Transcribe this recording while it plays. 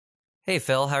Hey,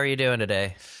 Phil, how are you doing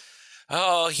today?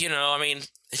 Oh, it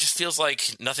just feels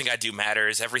like nothing I do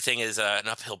matters. Everything is an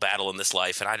uphill battle in this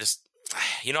life, and I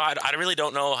really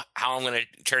don't know how I'm going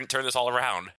to turn this all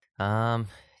around.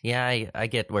 Yeah, I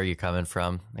get where you're coming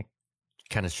from. That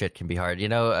kind of shit can be hard.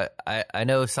 I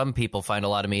know some people find a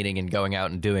lot of meaning in going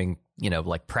out and doing,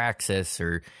 like praxis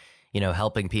or,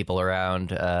 helping people around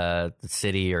the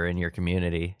city or in your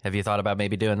community. Have you thought about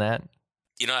maybe doing that?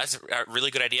 That's a really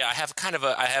good idea. I have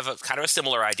a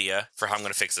similar idea for how I'm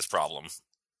going to fix this problem.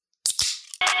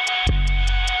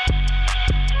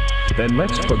 Then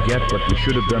let's forget what we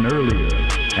should have done earlier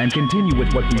and continue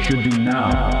with what we should do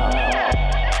now.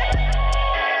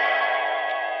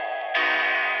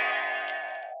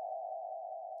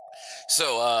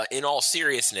 So, in all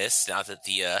seriousness, now that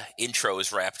the intro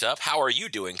is wrapped up, how are you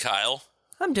doing, Kyle?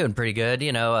 I'm doing pretty good.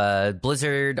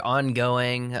 Blizzard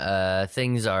ongoing.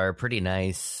 Things are pretty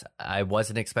nice. I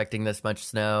wasn't expecting this much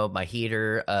snow. My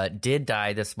heater did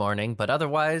die this morning, but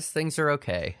otherwise things are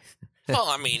okay.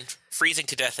 Well, freezing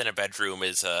to death in a bedroom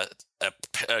is a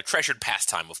treasured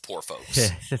pastime of poor folks.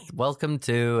 Welcome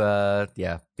to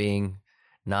being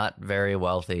not very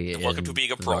wealthy. Welcome to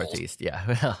being a prole. Northeast. Yeah.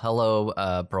 Hello,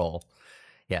 prole.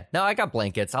 Yeah. No, I got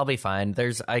blankets. I'll be fine.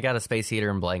 I got a space heater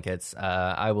and blankets.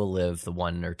 I will live the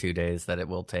 1 or 2 days that it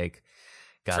will take.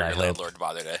 God, for I your hope landlord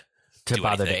to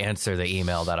bother to answer the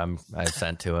email that I've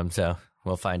sent to him. So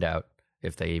we'll find out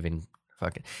if they even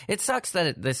fucking. It sucks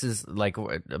that this is like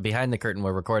behind the curtain.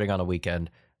 We're recording on a weekend.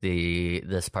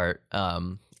 This part,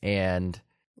 and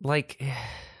I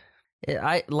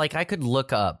could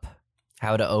look up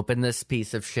how to open this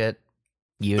piece of shit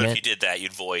unit. But if you did that,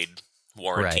 you'd void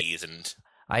warranties and.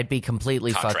 I'd be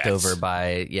completely contracts. fucked over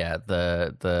by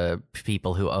the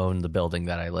people who own the building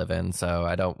that I live in, so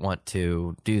I don't want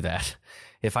to do that.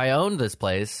 If I owned this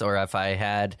place, or if I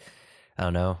had, I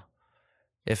don't know,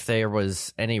 if there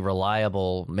was any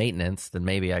reliable maintenance, then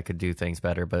maybe I could do things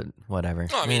better, but whatever.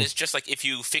 No, it's just like if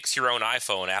you fix your own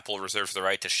iPhone, Apple reserves the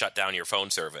right to shut down your phone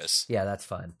service. Yeah, that's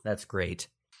fun. That's great.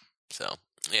 So,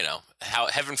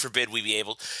 heaven forbid we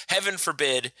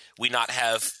not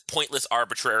have pointless,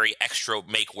 arbitrary, extra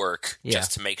make work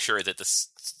just to make sure that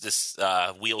this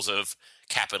wheels of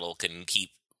capital can keep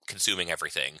consuming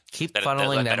everything. Keep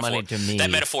funneling that money to me.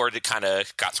 That metaphor that kind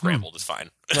of got scrambled is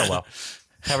fine. Oh, well.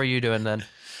 How are you doing then?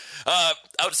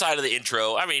 Outside of the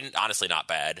intro, honestly not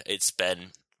bad. It's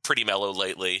been pretty mellow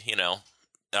lately,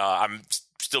 I'm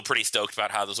still pretty stoked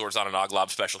about how the Zorzon and Oglob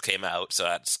special came out, so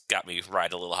that's got me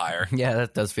riding a little higher. Yeah,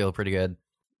 that does feel pretty good.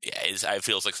 Yeah, it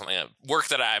feels like something work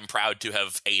that I'm proud to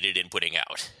have aided in putting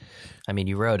out.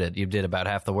 You wrote it. You did about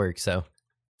half the work, so.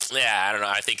 Yeah, I don't know.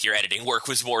 I think your editing work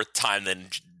was more time than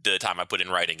the time I put in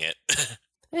writing it.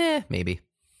 Maybe.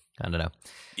 I don't know.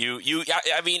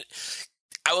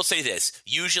 I will say this.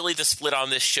 Usually the split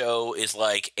on this show is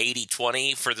like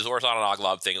 80-20. For the Zorzon and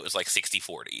Oglob thing, it was like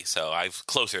 60-40. So I'm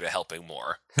closer to helping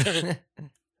more. But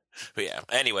yeah.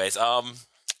 Anyways,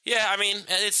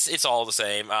 it's all the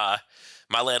same.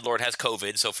 My landlord has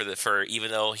COVID, so for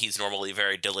even though he's normally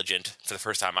very diligent, for the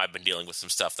first time I've been dealing with some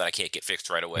stuff that I can't get fixed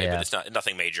right away. Yeah. But it's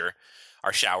nothing major.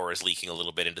 Our shower is leaking a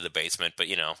little bit into the basement, but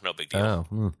no big deal.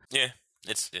 Oh. Yeah.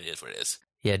 It is what it is.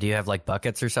 Yeah, do you have like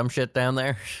buckets or some shit down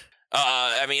there?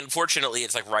 Fortunately,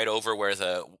 it's like right over where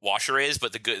the washer is,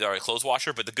 but clothes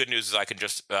washer. But the good news is I can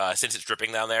just, since it's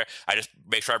dripping down there, I just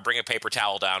make sure I bring a paper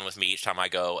towel down with me each time I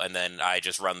go, and then I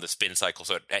just run the spin cycle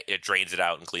so it drains it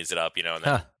out and cleans it up, and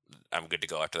then I'm good to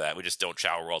go after that. We just don't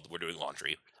shower while we're doing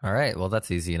laundry. All right, well that's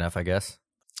easy enough, I guess.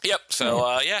 Yep.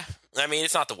 So yeah,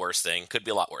 it's not the worst thing. Could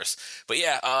be a lot worse, but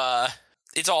yeah.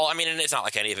 It's all, and it's not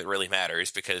like any of it really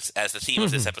matters, because as the theme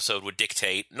of this episode would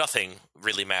dictate, nothing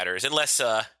really matters unless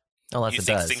you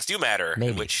think things do matter,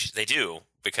 which they do,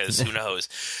 because who knows.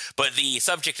 But the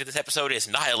subject of this episode is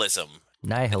nihilism.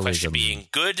 The question being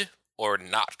good or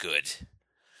not good.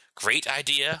 Great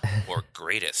idea or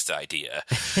greatest idea.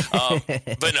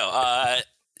 But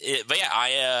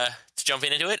yeah, to jump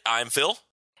into it, I'm Phil.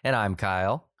 And I'm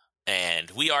Kyle. And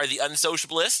we are the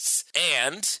Unsocialists.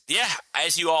 And yeah,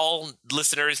 as you all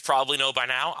listeners probably know by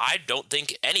now, I don't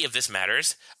think any of this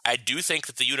matters. I do think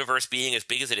that the universe being as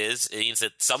big as it means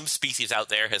that some species out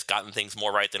there has gotten things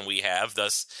more right than we have.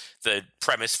 Thus, the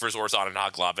premise for Zorzon and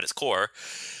Oglob at its core.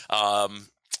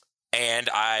 And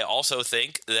I also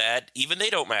think that even they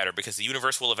don't matter, because the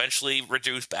universe will eventually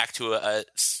reduce back to a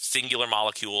singular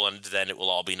molecule, and then it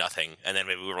will all be nothing. And then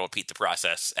maybe we'll repeat the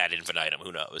process ad infinitum.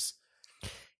 Who knows?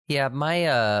 Yeah,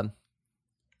 I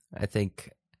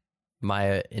think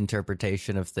my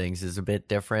interpretation of things is a bit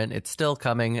different. It's still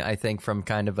coming, I think, from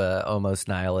kind of a almost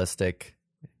nihilistic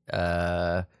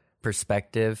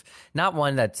perspective. Not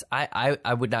one that's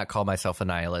I would not call myself a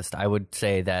nihilist. I would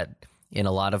say that in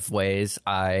a lot of ways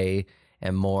I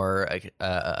am more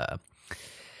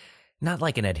not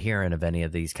like an adherent of any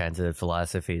of these kinds of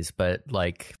philosophies, but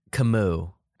like Camus.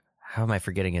 How am I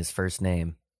forgetting his first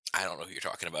name? I don't know who you're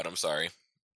talking about. I'm sorry.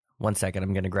 1 second,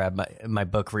 I'm going to grab my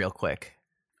book real quick.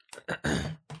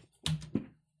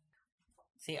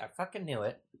 See, I fucking knew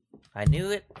it. I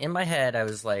knew it in my head. I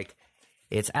was like,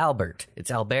 it's Albert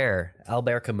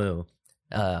Camus.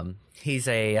 He's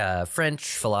a French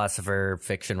philosopher,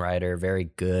 fiction writer, very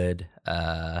good.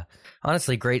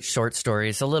 Honestly, great short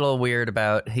stories. A little weird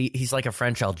about he's like a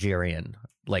French Algerian,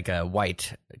 like a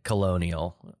white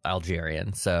colonial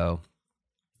Algerian. So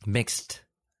mixed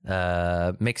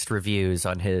reviews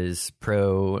on his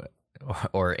pro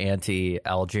or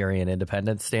anti-Algerian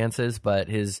independence stances, but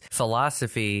his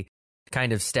philosophy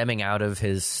kind of stemming out of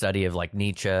his study of like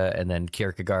Nietzsche and then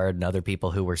Kierkegaard and other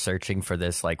people who were searching for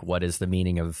this, like, what is the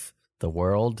meaning of the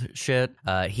world shit.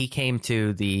 He came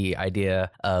to the idea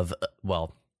of,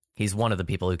 he's one of the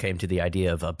people who came to the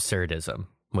idea of absurdism,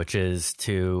 which is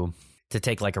to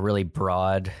take like a really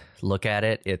broad look at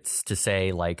it. It's to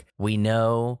say, like, we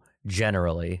know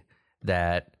generally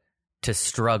that to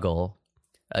struggle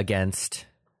against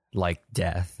like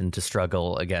death and to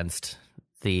struggle against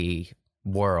the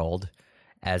world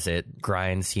as it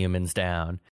grinds humans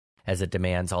down, as it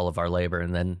demands all of our labor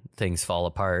and then things fall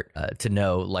apart, to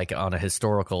know, like, on a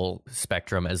historical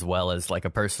spectrum as well as like a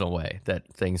personal way, that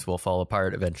things will fall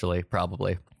apart eventually,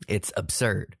 probably. It's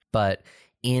absurd. But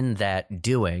in that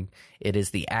doing, it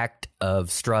is the act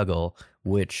of struggle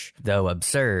which, though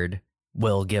absurd,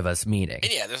 will give us meaning.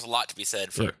 And yeah, there's a lot to be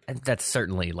said for... And that's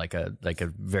certainly like a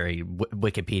very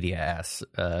Wikipedia-ass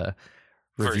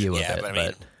review of it.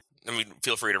 But I mean,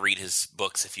 feel free to read his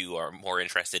books if you are more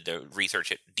interested to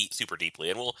research it super deeply,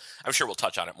 and I'm sure we'll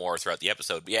touch on it more throughout the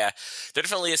episode. But yeah, there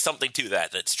definitely is something to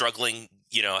that struggling,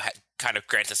 kind of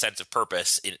grants a sense of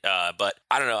purpose. But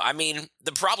I don't know. I mean,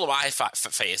 the problem I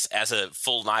face as a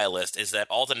full nihilist is that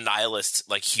all the nihilist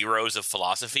like heroes of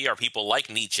philosophy are people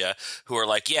like Nietzsche who are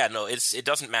like, yeah, no, it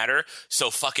doesn't matter. So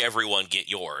fuck everyone, get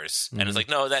yours. Mm-hmm. And it's like,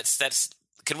 no, that's.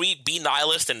 Can we be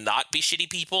nihilist and not be shitty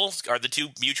people? Are the two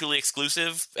mutually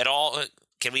exclusive at all?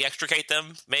 Can we extricate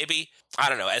them, maybe? I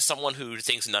don't know. As someone who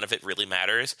thinks none of it really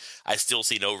matters, I still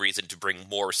see no reason to bring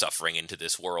more suffering into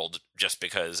this world just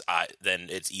because then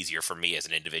it's easier for me as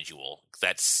an individual.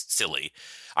 That's silly.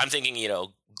 I'm thinking,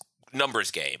 numbers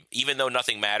game. Even though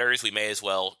nothing matters, we may as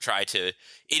well try to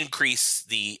increase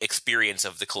the experience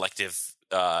of the collective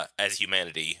as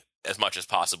humanity as much as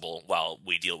possible while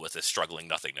we deal with this struggling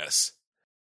nothingness.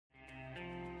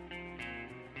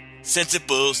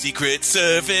 Sensible Secret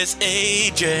Service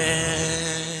agent.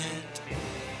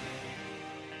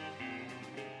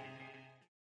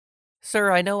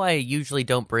 Sir, I know I usually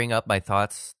don't bring up my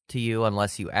thoughts to you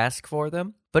unless you ask for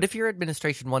them, but if your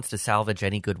administration wants to salvage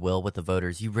any goodwill with the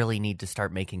voters, you really need to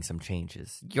start making some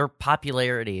changes. Your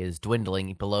popularity is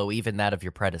dwindling below even that of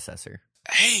your predecessor.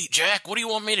 Hey, Jack, what do you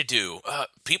want me to do?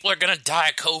 People are gonna die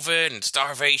of COVID and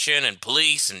starvation and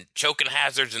police and choking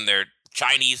hazards and their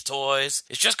Chinese toys.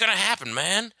 It's just gonna happen,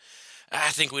 man. I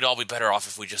think we'd all be better off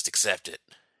if we just accept it.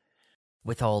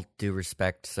 With all due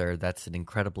respect, sir, that's an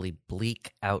incredibly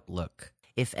bleak outlook.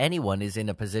 If anyone is in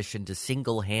a position to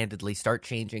single-handedly start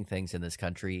changing things in this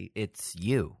country, it's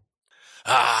you.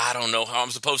 I don't know how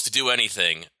I'm supposed to do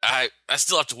anything. I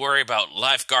still have to worry about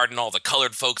lifeguarding all the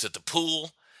colored folks at the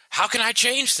pool. How can I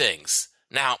change things?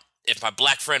 Now, if my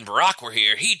black friend Barack were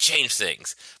here, he'd change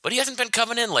things. But he hasn't been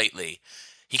coming in lately.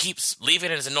 He keeps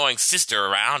leaving his annoying sister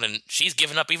around, and she's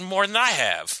given up even more than I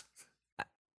have.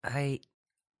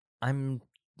 I'm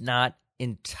not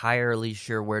entirely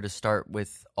sure where to start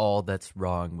with all that's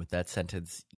wrong with that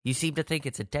sentence. You seem to think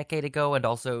it's a decade ago and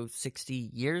also 60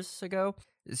 years ago?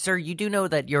 Sir, you do know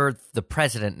that you're the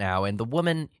president now, and the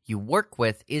woman you work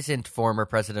with isn't former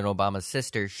President Obama's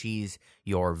sister. She's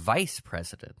your vice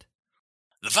president.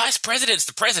 The vice president's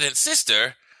the president's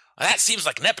sister? Well, that seems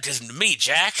like nepotism to me,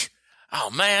 Jack. Oh,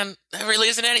 man, there really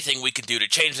isn't anything we can do to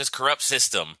change this corrupt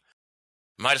system.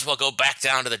 Might as well go back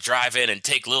down to the drive-in and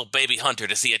take little baby Hunter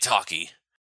to see a talkie.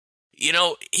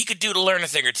 He could do to learn a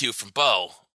thing or two from Bo.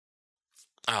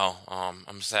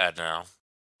 I'm sad now.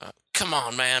 Come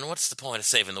on, man, what's the point of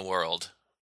saving the world?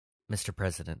 Mr.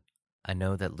 President, I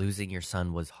know that losing your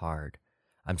son was hard.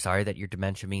 I'm sorry that your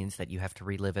dementia means that you have to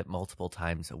relive it multiple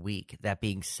times a week. That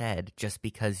being said, just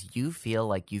because you feel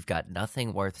like you've got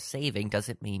nothing worth saving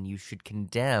doesn't mean you should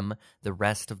condemn the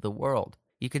rest of the world.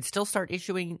 You could still start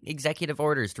issuing executive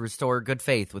orders to restore good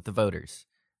faith with the voters.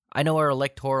 I know our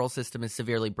electoral system is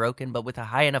severely broken, but with a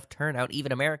high enough turnout,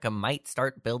 even America might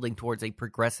start building towards a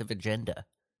progressive agenda.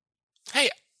 Hey,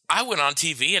 I went on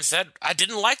TV and said I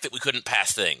didn't like that we couldn't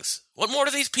pass things. What more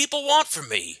do these people want from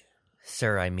me?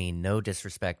 Sir, I mean no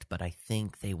disrespect, but I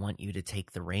think they want you to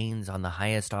take the reins on the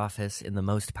highest office in the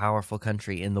most powerful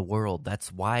country in the world.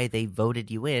 That's why they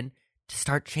voted you in, to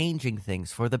start changing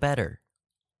things for the better.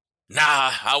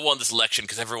 Nah, I won this election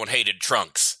because everyone hated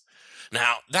Trunks.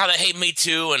 Now they hate me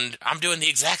too, and I'm doing the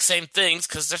exact same things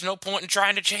because there's no point in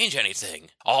trying to change anything.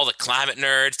 All the climate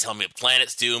nerds tell me the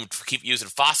planet's doomed to keep using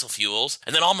fossil fuels,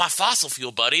 and then all my fossil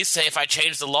fuel buddies say if I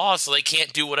change the laws so they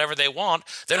can't do whatever they want,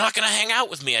 they're not going to hang out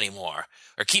with me anymore,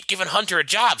 or keep giving Hunter a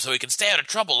job so he can stay out of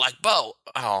trouble like Bo.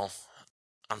 Oh,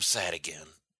 I'm sad again.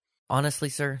 Honestly,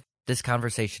 sir, this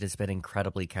conversation has been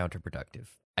incredibly counterproductive.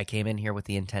 I came in here with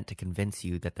the intent to convince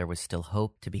you that there was still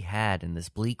hope to be had in this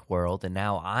bleak world, and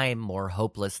now I'm more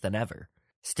hopeless than ever.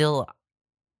 Still,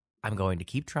 I'm going to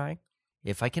keep trying.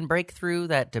 If I can break through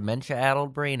that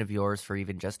dementia-addled brain of yours for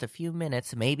even just a few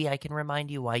minutes, maybe I can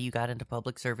remind you why you got into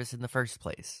public service in the first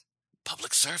place.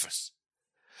 Public service?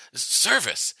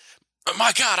 Service?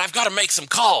 My God, I've got to make some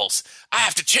calls. I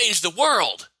have to change the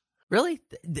world. Really?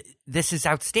 This is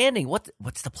outstanding.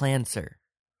 What's the plan, sir?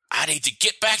 I need to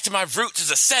get back to my roots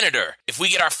as a senator. If we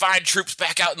get our fine troops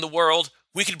back out in the world,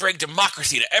 we can bring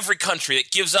democracy to every country that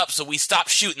gives up so we stop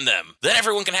shooting them. Then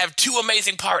everyone can have two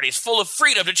amazing parties full of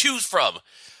freedom to choose from.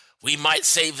 We might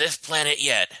save this planet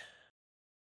yet.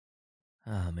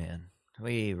 Oh, man.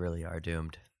 We really are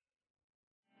doomed.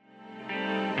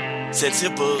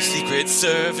 Sensible Secret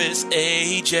Service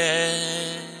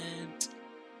agent.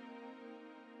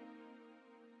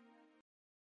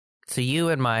 So you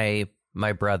and my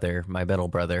brother, my middle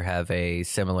brother, have a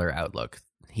similar outlook.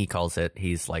 He calls it,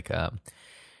 he's like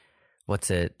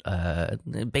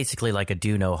basically like a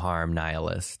do no harm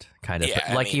nihilist kind of,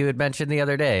 Yeah, like you had mentioned the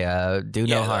other day, do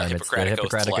no harm. It's the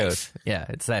Hippocratic Oath. Oath. Yeah,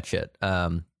 it's that shit.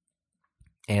 And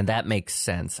that makes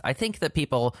sense. I think that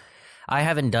I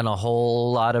haven't done a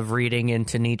whole lot of reading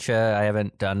into Nietzsche. I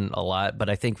haven't done a lot, but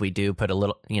I think we do put a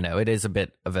little, it is a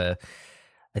bit of a,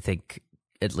 I think,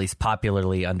 at least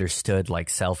popularly understood, like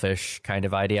selfish kind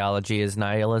of ideology is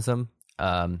nihilism,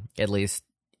 at least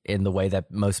in the way that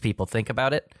most people think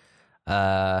about it.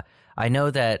 I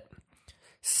know that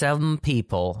some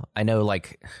people, I know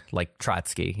like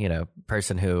Trotsky,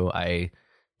 person who I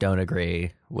don't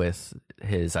agree with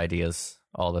his ideas,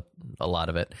 a lot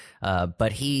of it,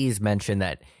 but he's mentioned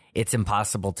that it's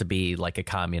impossible to be like a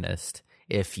communist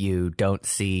if you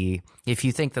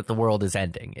think that the world is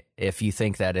ending, if you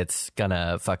think that it's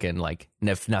gonna fucking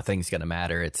if nothing's gonna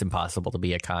matter, it's impossible to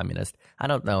be a communist. I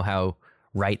don't know how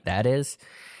right that is,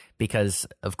 because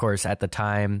of course at the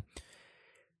time,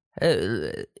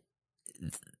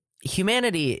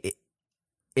 humanity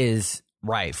is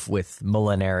rife with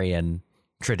millenarian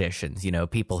traditions,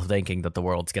 people thinking that the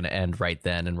world's gonna end right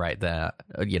then and right there,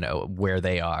 where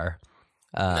they are.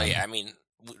 I mean,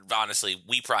 honestly,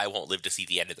 we probably won't live to see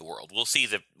the end of the world. We'll see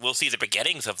the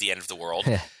beginnings of the end of the world,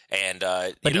 and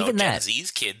but even Gen Z's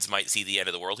kids might see the end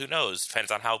of the world. Who knows? Depends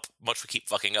on how much we keep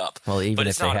fucking up. Well, even but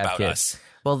if it's they not have about kids. us.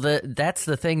 Well, that's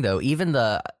the thing, though. Even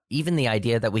the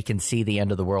idea that we can see the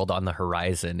end of the world on the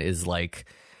horizon is like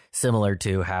similar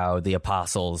to how the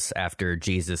apostles, after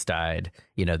Jesus died,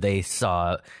 they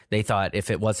thought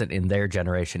if it wasn't in their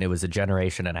generation, it was a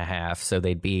generation and a half, so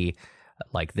they'd be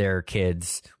like their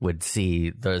kids would see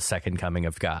the second coming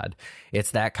of God. It's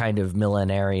that kind of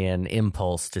millenarian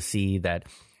impulse to see that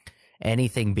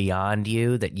anything beyond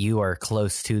you, that you are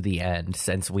close to the end,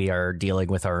 since we are dealing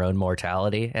with our own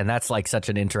mortality. And that's like such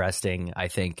an interesting, I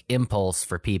think, impulse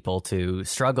for people to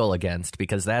struggle against,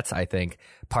 because that's, I think,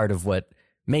 part of what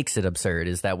makes it absurd,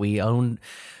 is that we are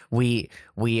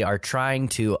trying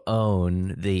to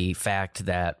own the fact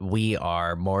that we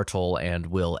are mortal and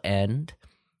will end,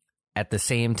 at the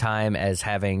same time as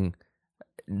having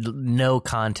no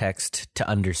context to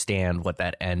understand what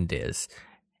that end is.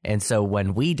 And so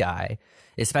when we die,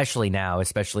 especially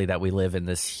that we live in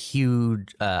this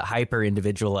huge,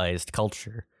 hyper-individualized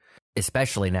culture,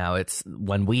 especially now, it's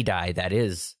when we die, that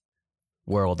is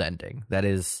world ending. That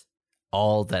is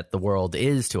all that the world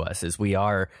is to us, is we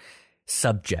are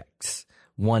subjects,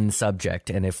 one subject.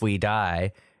 And if we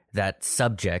die, that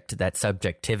subject, that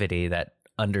subjectivity that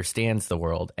understands the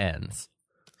world ends.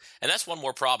 And that's one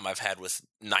more problem I've had with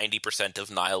 90% of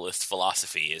nihilist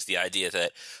philosophy, is the idea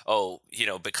that,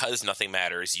 because nothing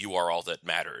matters, you are all that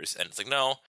matters. And it's like,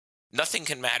 no, nothing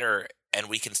can matter, and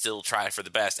we can still try for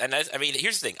the best. And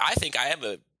here's the thing. I think I am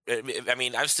a I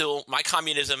mean, my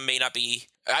communism may not be,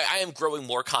 I am growing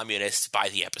more communist by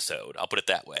the episode. I'll put it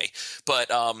that way.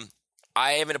 But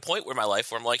I am at a point where my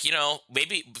life where I'm like,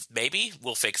 maybe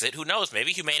we'll fix it. Who knows?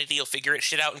 Maybe humanity will figure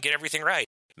shit out and get everything right.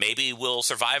 Maybe we'll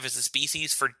survive as a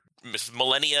species for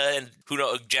millennia and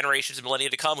generations and millennia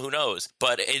to come. Who knows?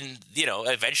 But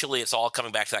eventually it's all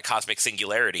coming back to that cosmic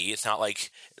singularity. It's not like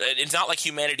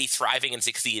humanity thriving and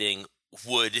succeeding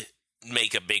would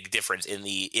make a big difference in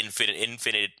the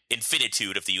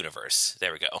infinitude of the universe.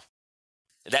 There we go.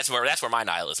 That's where my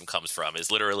nihilism comes from.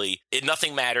 Is literally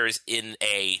nothing matters in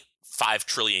a 5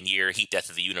 trillion year heat death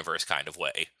of the universe kind of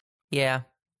way. Yeah.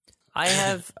 I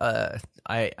have,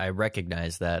 I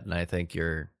recognize that, and I think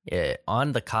you're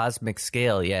on the cosmic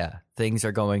scale. Yeah, things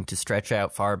are going to stretch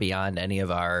out far beyond any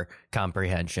of our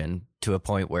comprehension to a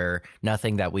point where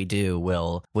nothing that we do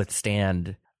will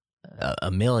withstand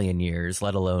a million years,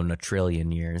 let alone a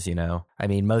trillion years, I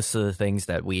mean, most of the things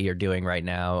that we are doing right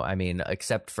now, I mean,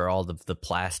 except for all the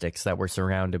plastics that we're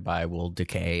surrounded by will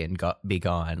decay and be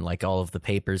gone. Like all of the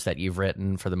papers that you've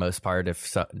written, for the most part,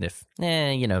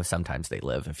 sometimes they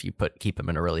live if you keep them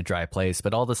in a really dry place.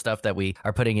 But all the stuff that we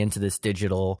are putting into this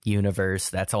digital universe,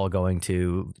 that's all going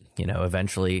to,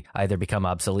 eventually either become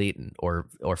obsolete or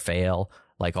fail.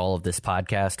 Like all of this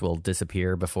podcast will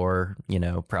disappear before,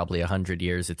 probably 100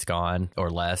 years it's gone or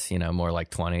less, more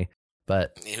like 20.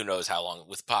 But who knows how long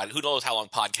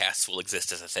podcasts will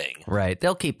exist as a thing. Right.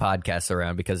 They'll keep podcasts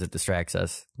around because it distracts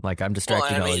us. Like I'm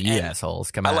distracting all of you assholes.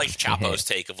 Come on. I like Chapo's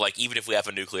take of like, even if we have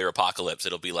a nuclear apocalypse,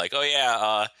 it'll be like, oh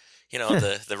yeah,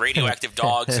 the radioactive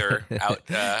dogs are out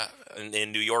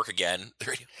in New York again.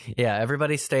 Yeah,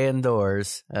 everybody stay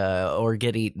indoors or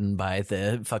get eaten by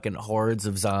the fucking hordes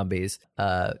of zombies.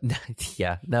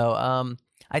 Yeah, no,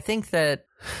 I think that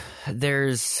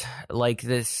there's like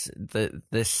this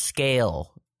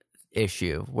scale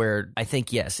issue where I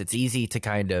think, yes, it's easy to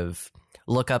kind of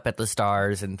look up at the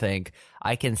stars and think,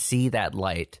 I can see that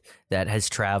light that has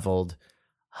traveled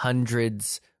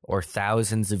hundreds or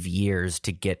thousands of years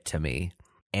to get to me.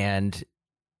 And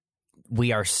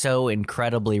we are so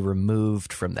incredibly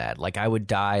removed from that. Like I would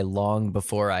die long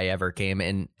before I ever came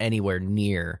in anywhere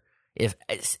near, if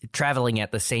traveling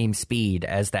at the same speed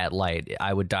as that light,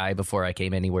 I would die before I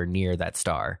came anywhere near that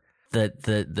star.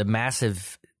 The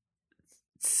massive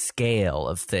scale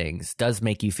of things does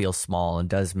make you feel small and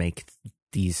does make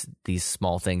these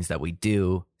small things that we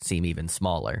do seem even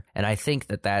smaller. And I think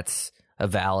that that's a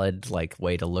valid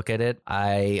way to look at it.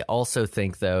 I also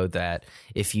think though that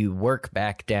if we work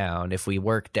down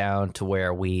to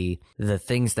where the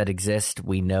things that exist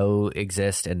we know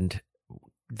exist, and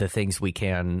the things we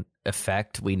can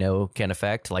affect we know can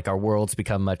affect, like our worlds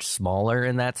become much smaller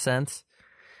in that sense.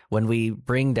 When we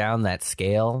bring down that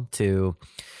scale to,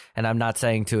 and I'm not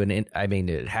saying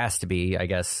it has to be, I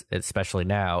guess, especially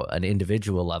now, an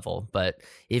individual level, but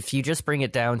if you just bring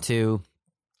it down to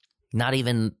not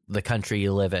even the country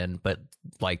you live in, but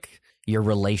like your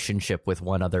relationship with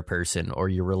one other person, or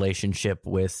your relationship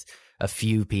with a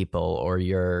few people, or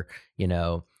your,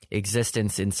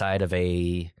 existence inside of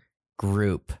a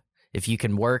group. If you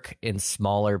can work in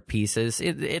smaller pieces,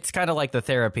 it's kind of like the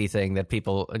therapy thing that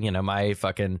people, my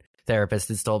fucking therapist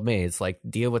has told me. It's like,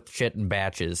 deal with shit in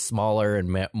batches, smaller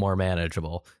and more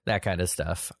manageable, that kind of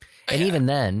stuff. And even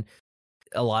then,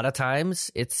 a lot of times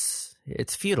it's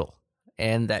futile.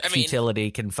 And that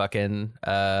futility can fucking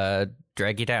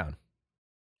drag you down.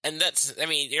 And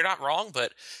you're not wrong,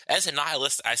 but as a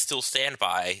nihilist, I still stand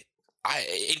by, I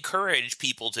encourage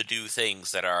people to do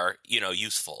things that are,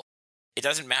 useful. It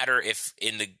doesn't matter if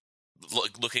in the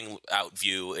looking out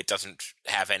view, it doesn't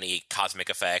have any cosmic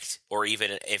effect, or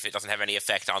even if it doesn't have any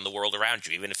effect on the world around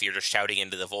you, even if you're just shouting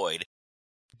into the void.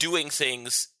 Doing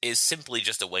things is simply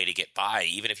just a way to get by,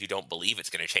 even if you don't believe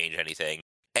it's going to change anything.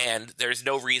 And there's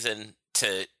no reason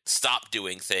to stop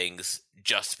doing things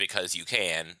just because you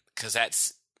can, because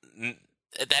that's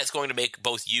going to make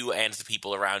both you and the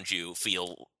people around you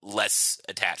feel less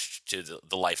attached to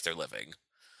the life they're living.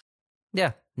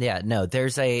 Yeah. No,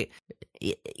 there's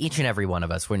each and every one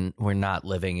of us, when we're not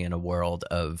living in a world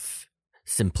of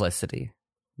simplicity,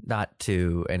 not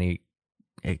to any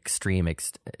extreme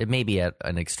it may be at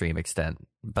an extreme extent,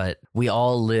 but we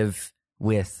all live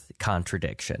with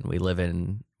contradiction. We live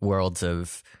in worlds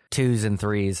of 2s and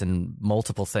 3s and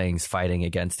multiple things fighting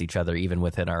against each other, even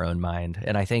within our own mind.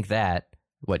 And I think that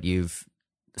what you've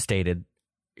stated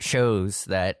shows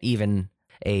that even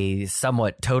a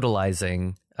somewhat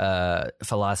totalizing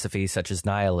philosophy such as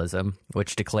nihilism,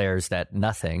 which declares that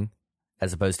nothing,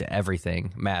 as opposed to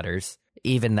everything, matters,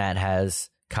 even that has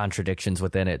contradictions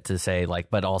within it to say like,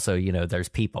 but also, you know, there's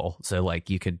people. So like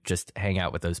you could just hang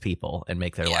out with those people and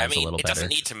make their lives a little better.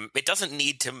 It doesn't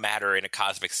need to matter in a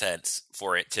cosmic sense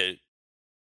for it to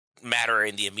matter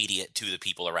in the immediate to the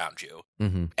people around you.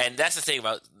 Mm-hmm. And that's the thing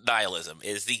about nihilism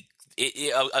is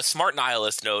a smart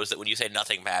nihilist knows that when you say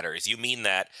nothing matters, you mean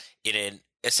that in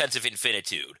a sense of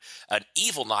infinitude. An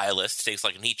evil nihilist thinks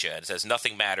like Nietzsche and says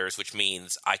nothing matters, which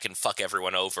means I can fuck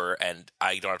everyone over and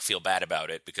I don't have to feel bad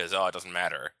about it because, it doesn't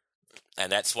matter.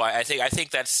 And that's why I think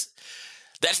that's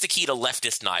the key to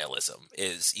leftist nihilism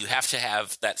is you have to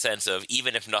have that sense of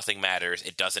even if nothing matters,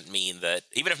 it doesn't mean that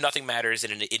 – even if nothing matters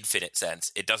in an infinite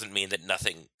sense, it doesn't mean that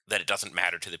it doesn't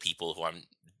matter to the people who I'm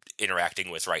interacting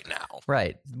with right now.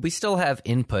 Right. We still have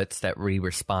inputs that we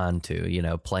respond to, you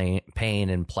know, pain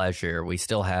and pleasure. We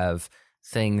still have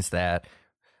things that,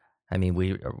 I mean,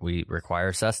 we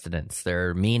require sustenance. There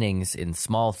are meanings in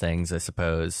small things, I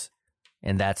suppose,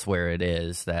 and that's where it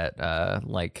is that,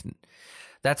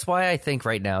 that's why I think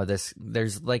right now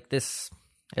there's like this.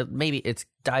 Maybe it's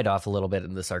died off a little bit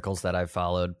in the circles that I've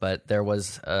followed, but there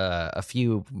was a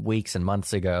few weeks and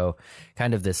months ago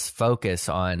kind of this focus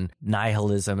on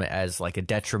nihilism as like a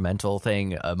detrimental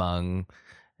thing among,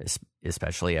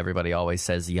 especially everybody always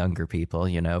says younger people,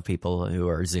 you know, people who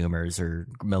are Zoomers or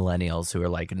millennials who are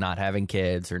like not having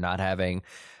kids or not having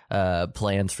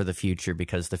plans for the future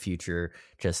because the future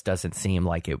just doesn't seem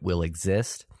like it will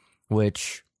exist,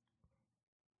 which,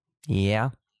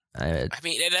 yeah. I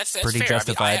mean, that's pretty fair.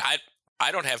 justified. I mean,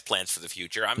 I don't have plans for the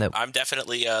future. I'm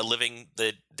definitely living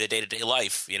the day-to-day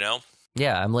life, you know?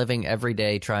 Yeah, I'm living every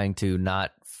day trying to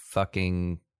not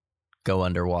fucking go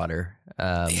underwater,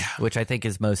 which I think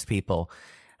is most people.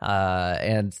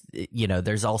 And, you know,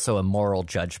 there's also a moral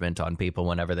judgment on people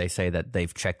whenever they say that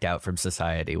they've checked out from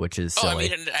society, which is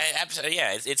silly. I mean,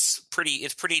 it's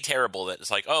pretty terrible that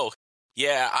it's like,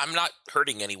 yeah, I'm not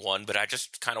hurting anyone, but I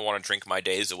just kind of want to drink my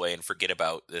days away and forget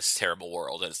about this terrible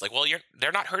world. And it's like, well,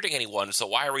 they're not hurting anyone, so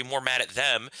why are we more mad at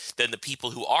them than the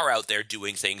people who are out there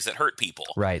doing things that hurt people?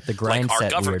 Right, the grind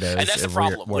set weirdos. And that's the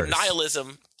problem. When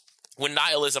nihilism,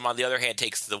 on the other hand,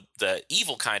 takes the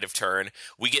evil kind of turn,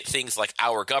 we get things like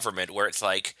our government, where it's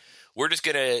like, we're just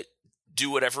going to do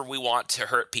whatever we want to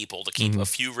hurt people to keep a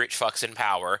few rich fucks in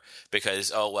power because,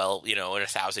 in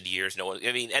 1,000 years, no one.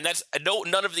 I mean, and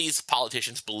none of these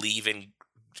politicians believe in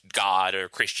God or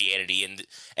Christianity in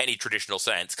any traditional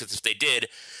sense, because if they did,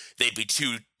 they'd be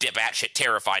too batshit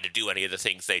terrified to do any of the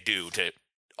things they do to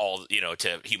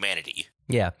to humanity.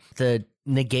 Yeah, the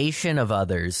negation of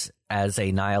others as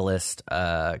a nihilist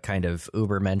kind of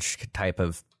Ubermensch type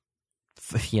of,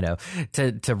 you know,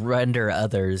 to render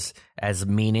others as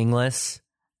meaningless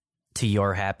to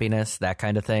your happiness, that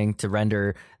kind of thing, to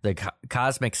render the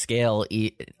cosmic scale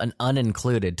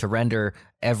unincluded, to render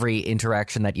every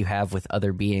interaction that you have with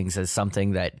other beings as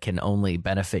something that can only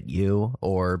benefit you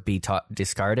or be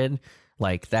discarded,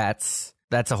 like that's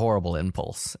a horrible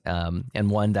impulse,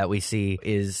 and one that we see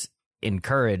is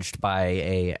encouraged by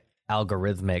a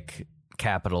algorithmic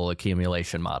capital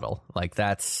accumulation model. Like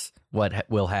that's what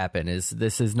will happen. It's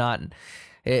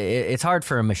hard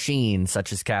for a machine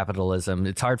such as capitalism.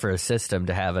 It's hard for a system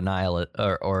to have a nihilist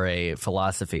or a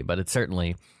philosophy, but it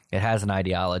has an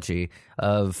ideology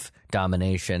of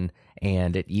domination,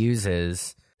 and it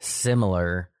uses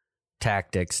similar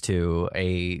tactics to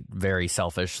a very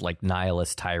selfish, like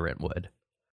nihilist tyrant would.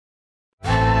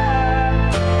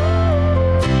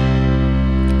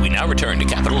 We now return to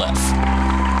Capital F.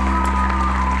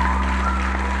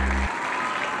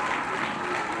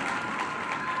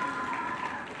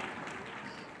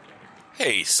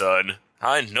 Hey, son,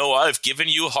 I know I've given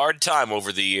you a hard time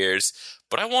over the years,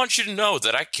 but I want you to know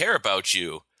that I care about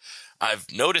you. I've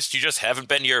noticed you just haven't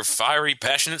been your fiery,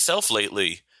 passionate self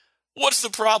lately. What's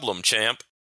the problem, champ?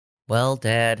 Well,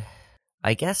 Dad,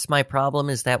 I guess my problem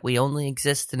is that we only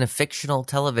exist in a fictional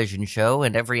television show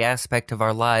and every aspect of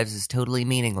our lives is totally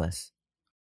meaningless.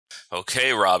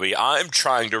 Okay, Robbie, I'm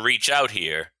trying to reach out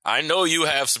here. I know you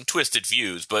have some twisted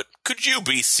views, but could you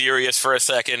be serious for a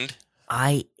second?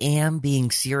 I am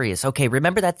being serious. Okay,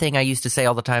 remember that thing I used to say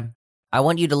all the time? I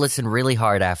want you to listen really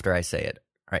hard after I say it.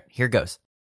 All right, here goes.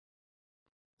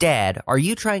 Dad, are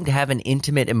you trying to have an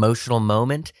intimate emotional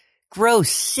moment? Gross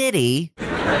city!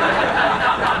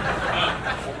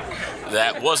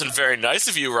 That wasn't very nice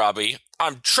of you, Robbie.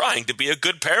 I'm trying to be a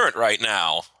good parent right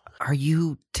now. Are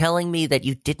you telling me that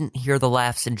you didn't hear the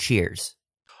laughs and cheers?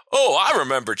 Oh, I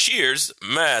remember Cheers.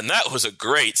 Man, that was a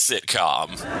great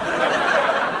sitcom.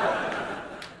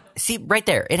 See, right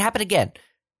there, it happened again.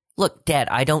 Look, Dad,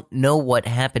 I don't know what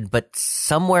happened, but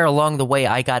somewhere along the way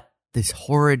I got this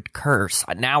horrid curse.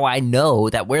 Now I know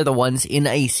that we're the ones in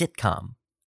a sitcom.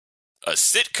 A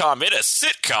sitcom in a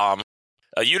sitcom?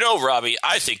 You know, Robbie,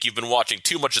 I think you've been watching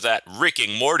too much of that Rick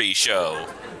and Morty show.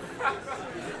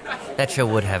 That show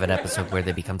would have an episode where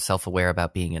they become self-aware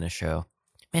about being in a show.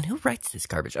 Man, who writes this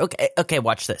garbage? Okay,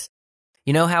 watch this.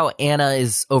 You know how Anna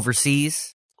is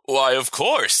overseas? Why, of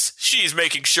course. She's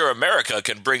making sure America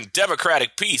can bring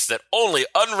democratic peace that only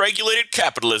unregulated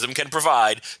capitalism can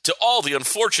provide to all the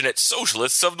unfortunate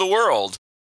socialists of the world.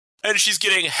 And she's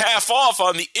getting half off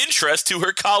on the interest to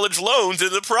her college loans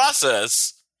in the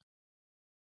process.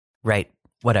 Right,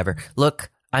 whatever.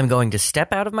 Look, I'm going to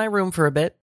step out of my room for a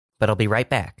bit, but I'll be right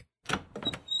back.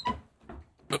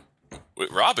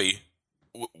 Wait, Robbie,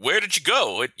 where did you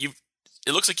go? It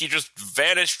looks like you just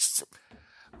vanished.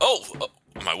 Oh,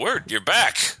 my word, you're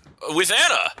back with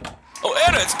Anna. Oh,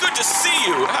 Anna, it's good to see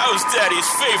you. How's Daddy's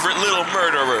favorite little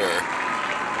murderer?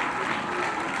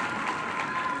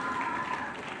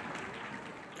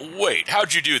 Wait,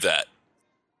 how'd you do that?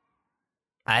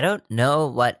 I don't know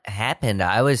what happened.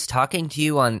 I was talking to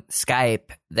you on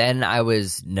Skype, then I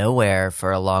was nowhere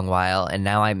for a long while, and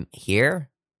now I'm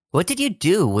here? What did you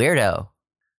do, weirdo?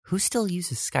 Who still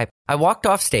uses Skype? I walked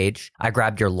off stage, I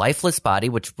grabbed your lifeless body,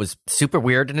 which was super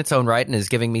weird in its own right and is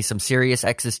giving me some serious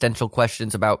existential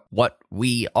questions about what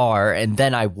we are, and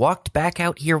then I walked back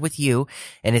out here with you,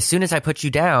 and as soon as I put you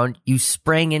down, you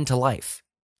sprang into life.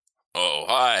 Oh,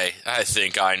 I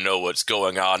think I know what's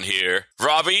going on here.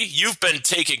 Robbie, you've been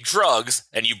taking drugs,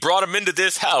 and you brought them into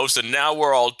this house, and now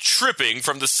we're all tripping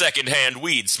from the secondhand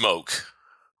weed smoke.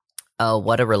 Oh,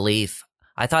 what a relief.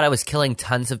 I thought I was killing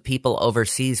tons of people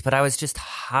overseas, but I was just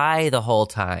high the whole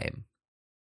time.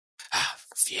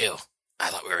 Phew. I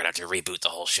thought we were going to have to reboot the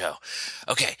whole show.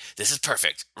 Okay, this is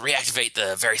perfect. Reactivate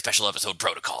the very special episode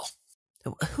protocol.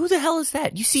 Who the hell is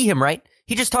that? You see him, right?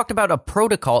 He just talked about a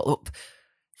protocol.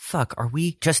 Fuck, are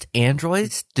we just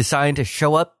androids designed to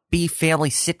show up, be family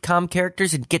sitcom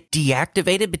characters, and get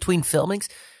deactivated between filmings?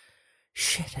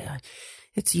 Shit,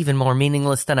 it's even more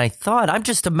meaningless than I thought. I'm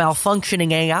just a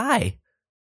malfunctioning AI.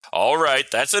 All right,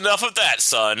 that's enough of that,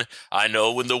 son. I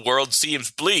know when the world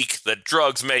seems bleak that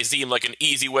drugs may seem like an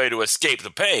easy way to escape the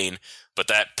pain, but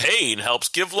that pain helps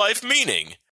give life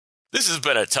meaning. This has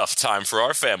been a tough time for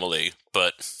our family,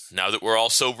 but now that we're all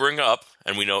sobering up,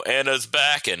 and we know Anna's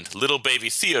back and little baby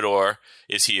Theodore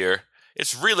is here,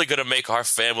 it's really going to make our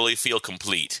family feel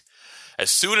complete. As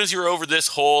soon as you're over this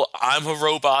whole I'm a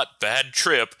robot bad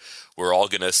trip, we're all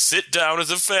going to sit down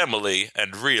as a family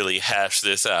and really hash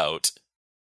this out.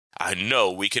 I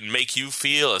know we can make you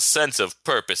feel a sense of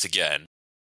purpose again.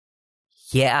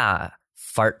 Yeah,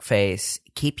 fart face.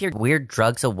 Keep your weird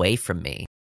drugs away from me.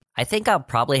 I think I'll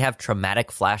probably have traumatic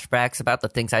flashbacks about the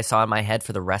things I saw in my head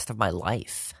for the rest of my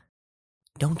life.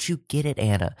 Don't you get it,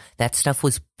 Anna? That stuff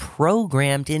was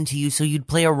programmed into you so you'd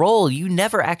play a role. You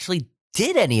never actually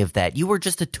did any of that. You were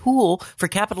just a tool for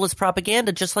capitalist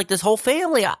propaganda, just like this whole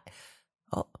family.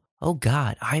 Oh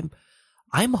God, I'm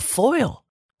a foil.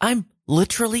 I'm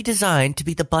literally designed to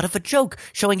be the butt of a joke,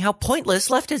 showing how pointless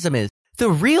leftism is. The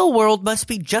real world must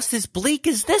be just as bleak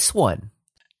as this one.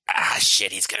 Ah,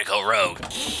 shit, he's gonna go rogue.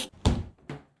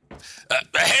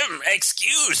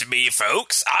 Excuse me,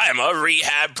 folks. I'm a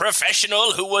rehab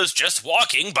professional who was just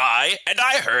walking by, and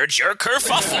I heard your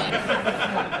kerfuffle.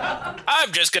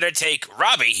 I'm just gonna take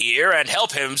Robbie here and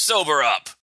help him sober up.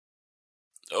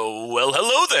 Oh, well,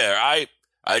 hello there.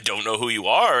 I don't know who you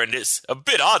are, and it's a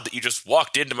bit odd that you just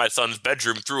walked into my son's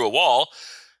bedroom through a wall,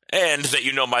 and that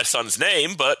you know my son's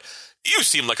name, but you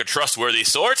seem like a trustworthy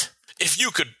sort. If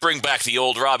you could bring back the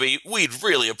old Robbie, we'd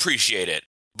really appreciate it.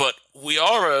 But we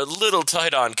are a little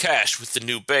tight on cash with the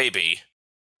new baby.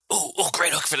 Oh,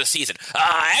 great hook for the season.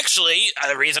 Actually,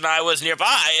 the reason I was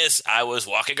nearby is I was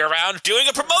walking around doing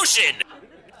a promotion.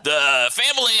 The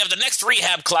family of the next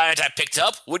rehab client I picked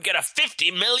up would get a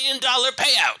 $50 million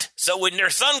payout. So when their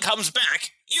son comes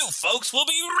back, you folks will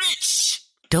be rich.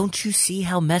 Don't you see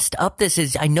how messed up this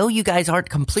is? I know you guys aren't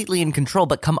completely in control,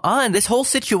 but come on, this whole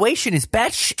situation is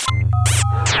batshit.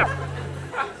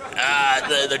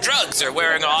 The drugs are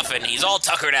wearing off and he's all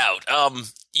tuckered out.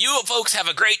 You folks have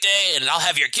a great day and I'll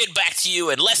have your kid back to you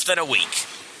in less than a week.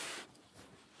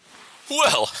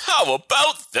 Well, how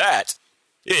about that?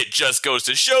 It just goes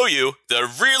to show you there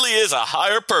really is a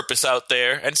higher purpose out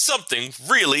there and something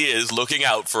really is looking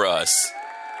out for us.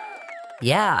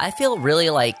 Yeah, I feel really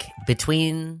like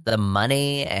between the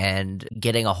money and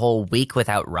getting a whole week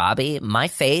without Robbie, my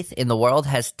faith in the world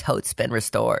has totes been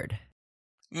restored.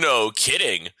 No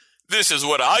kidding. This is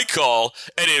what I call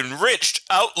an enriched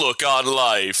outlook on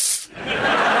life.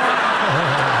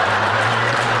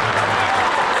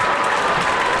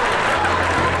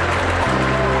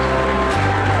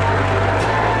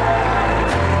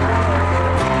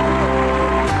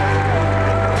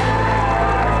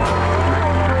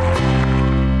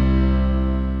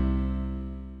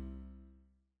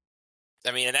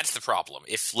 mean, and that's the problem.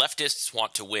 If leftists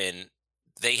want to win,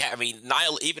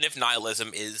 even if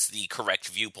nihilism is the correct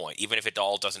viewpoint, even if it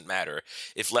all doesn't matter,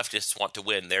 if leftists want to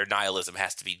win, their nihilism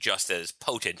has to be just as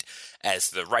potent as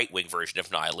the right-wing version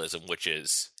of nihilism, which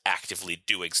is actively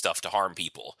doing stuff to harm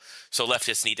people. So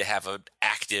leftists need to have an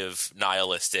active,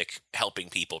 nihilistic, helping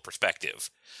people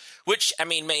perspective, which, I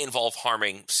mean, may involve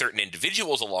harming certain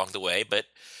individuals along the way, but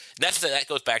that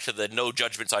goes back to the no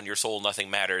judgments on your soul, nothing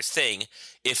matters thing.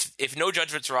 If no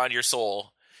judgments are on your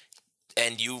soul,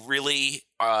 and you really,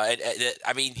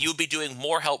 you'd be doing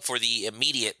more help for the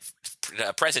immediate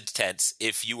present tense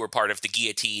if you were part of the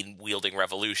guillotine-wielding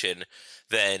revolution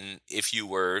than if you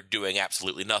were doing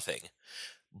absolutely nothing.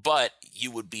 But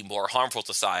you would be more harmful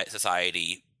to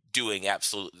society doing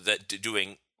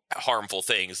harmful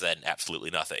things than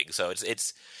absolutely nothing. So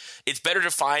it's better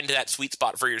to find that sweet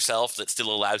spot for yourself that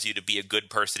still allows you to be a good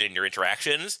person in your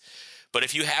interactions. But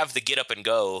if you have the get up and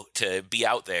go to be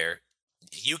out there,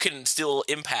 you can still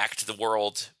impact the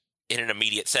world in an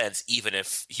immediate sense, even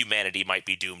if humanity might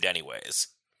be doomed anyways.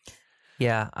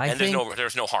 Yeah, I think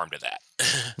there's no harm to that.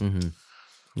 Mm-hmm.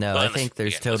 No, I think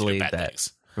there's totally that.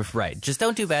 Things. Right, just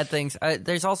don't do bad things.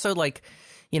 There's also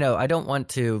I don't want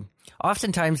to.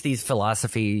 Oftentimes, these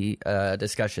philosophy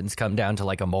discussions come down to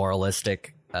like a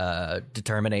moralistic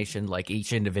determination, like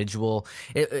each individual.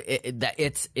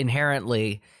 It's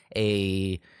inherently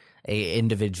a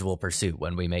individual pursuit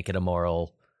when we make it a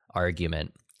moral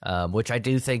argument, which I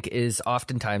do think is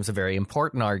oftentimes a very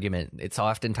important argument. It's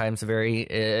oftentimes a very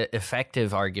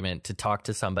effective argument to talk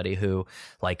to somebody who,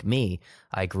 like me,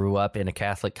 I grew up in a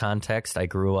Catholic context.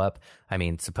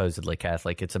 Supposedly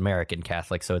Catholic. It's American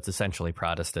Catholic, so it's essentially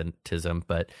Protestantism.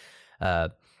 But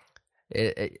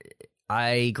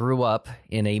I grew up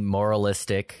in a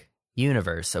moralistic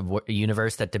universe, a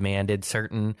universe that demanded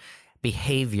certain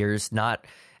behaviors, not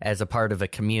as a part of a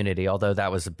community, although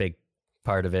that was a big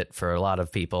part of it for a lot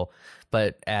of people,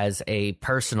 but as a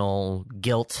personal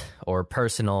guilt or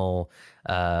personal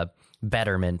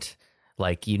betterment.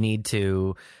 Like, you need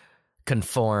to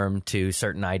conform to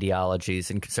certain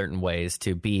ideologies in certain ways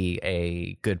to be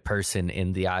a good person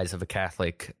in the eyes of a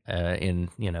Catholic in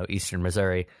Eastern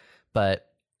Missouri. But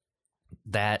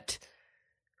that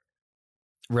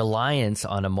reliance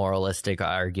on a moralistic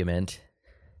argument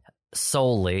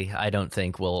solely, I don't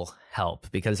think will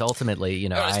help, because ultimately,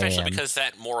 especially because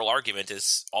that moral argument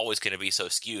is always going to be so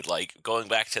skewed. Like, going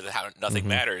back to how nothing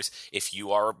matters, if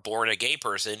you are born a gay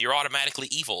person, you're automatically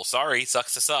evil. Sorry,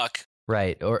 sucks to suck.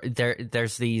 Right. Or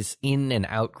there's these in and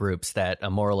out groups that a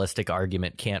moralistic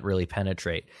argument can't really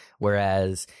penetrate.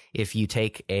 Whereas if you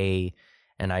take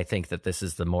and I think that this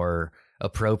is the more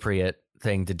appropriate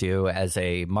thing to do as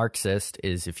a Marxist,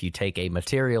 is if you take a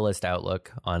materialist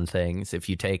outlook on things, if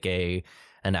you take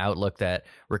an outlook that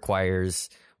requires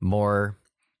more,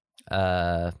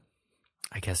 I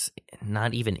guess,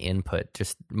 not even input,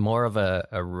 just more of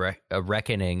a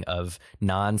reckoning of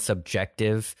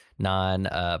non-subjective,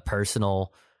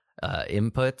 non-personal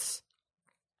inputs.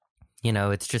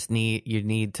 It's just you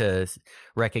need to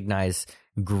recognize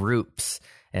groups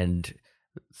and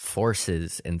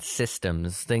forces and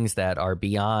systems, things that are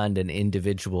beyond an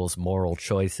individual's moral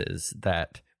choices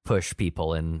that push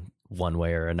people in one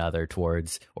way or another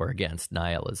towards or against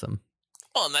nihilism.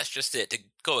 Well, and that's just it. To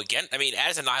go again,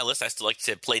 as a nihilist, I still like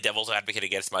to play devil's advocate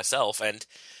against myself. And,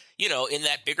 in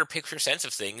that bigger picture sense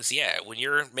of things, yeah, when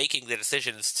you're making the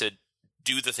decisions to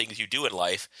do the things you do in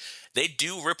life, they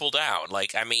do ripple down.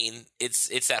 Like,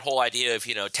 it's that whole idea of,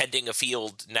 tending a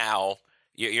field now.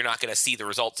 You're not going to see the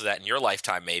results of that in your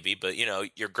lifetime, maybe, but,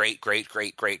 your great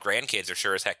grandkids are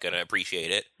sure as heck going to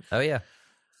appreciate it. Oh, yeah.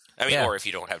 Or if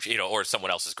you don't have, or someone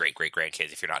else's great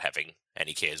grandkids if you're not having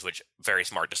any kids, which very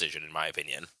smart decision in my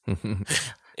opinion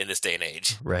in this day and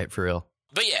age. Right, for real.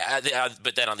 But yeah,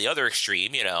 but then on the other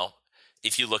extreme,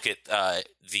 if you look at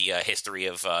the history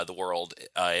of the world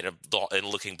in a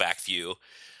looking back view,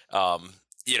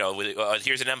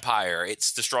 here's an empire.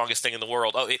 It's the strongest thing in the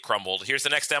world. Oh, it crumbled. Here's the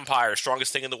next empire.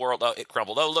 Strongest thing in the world. Oh, it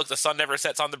crumbled. Oh, look, the sun never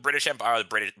sets on the British Empire.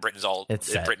 Oh, Britain's all.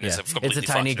 It's set, Britain yeah. is completely It's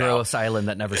a tiny gross island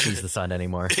that never sees the sun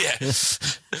anymore.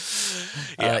 If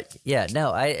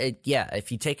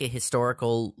you take a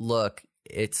historical look,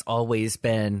 it's always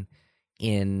been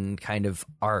in kind of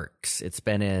arcs. It's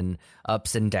been in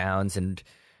ups and downs and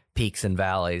peaks and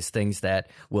valleys, things that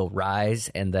will rise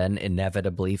and then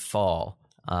inevitably fall.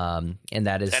 And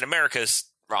America's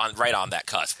right on that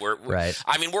cusp. We're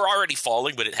we're already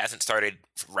falling, but it hasn't started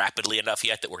rapidly enough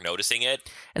yet that we're noticing it.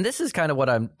 And this is kind of what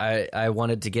I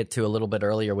wanted to get to a little bit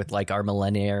earlier with like our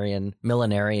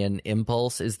millenarian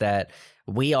impulse, is that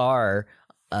we are,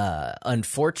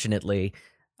 unfortunately,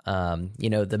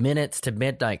 The minutes to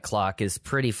midnight clock is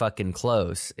pretty fucking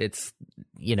close. It's,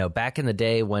 back in the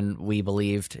day when we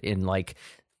believed in the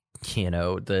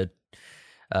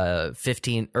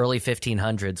early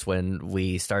 1500s, when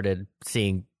we started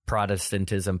seeing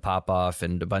Protestantism pop off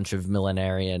and a bunch of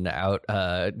millenarian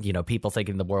people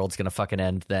thinking the world's going to fucking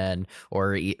end then,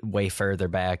 or way further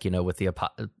back, with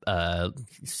the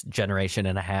generation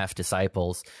and a half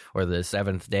disciples or the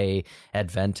Seventh Day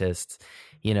Adventists,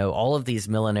 all of these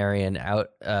millenarian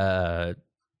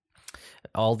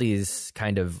all these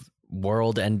kind of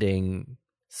world ending,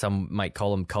 some might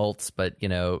call them cults, but,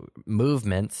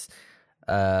 movements,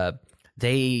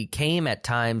 they came at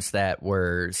times that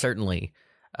were certainly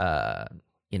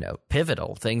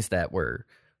pivotal, things that were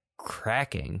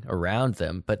cracking around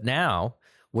them. But now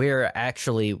we're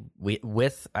actually,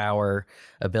 with our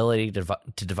ability to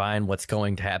divine what's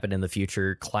going to happen in the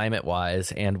future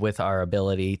climate-wise, and with our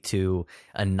ability to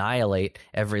annihilate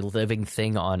every living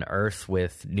thing on Earth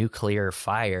with nuclear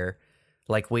fire,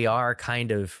 we are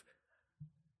kind of,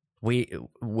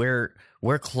 we're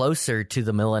closer to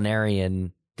the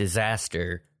millenarian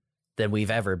disaster than we've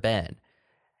ever been.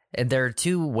 And there are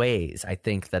two ways I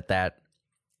think that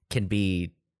can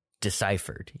be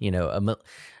deciphered. The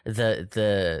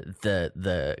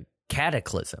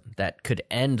cataclysm that could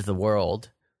end the world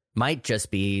might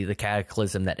just be the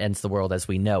cataclysm that ends the world as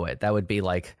we know it. That would be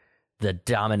like the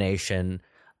domination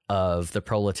of the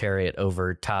proletariat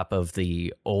over top of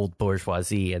the old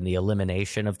bourgeoisie and the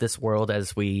elimination of this world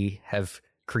as we have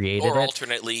created or it.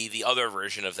 Alternately, the other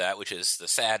version of that, which is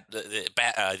the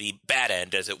bad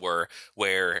end, as it were,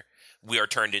 where we are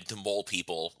turned into mole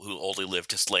people who only live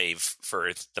to slave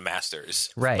for the masters.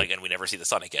 Right. And we never see the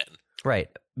sun again. Right.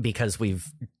 Because we've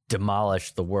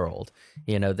demolished the world.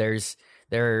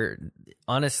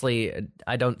 Honestly,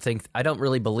 I don't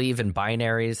really believe in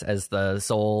binaries as the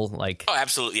sole, Oh,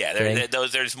 absolutely. Yeah.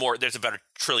 There's about a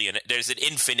trillion. There's an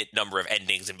infinite number of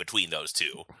endings in between those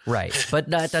two. Right. But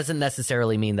that doesn't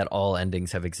necessarily mean that all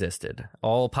endings have existed.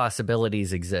 All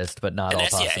possibilities exist, but not all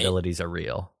possibilities are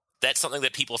real. That's something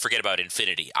that people forget about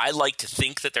Infinity. I like to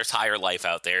think that there's higher life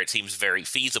out there. It seems very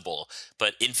feasible,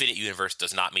 but infinite universe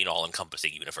does not mean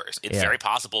all-encompassing universe. It's very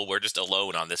possible we're just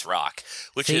alone on this rock,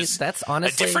 which is that's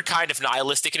honestly a different kind of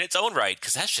nihilistic in its own right,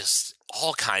 because that's just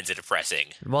all kinds of depressing.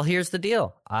 Well, here's the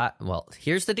deal.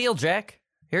 Here's the deal, Jack.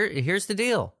 Here's the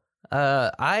deal.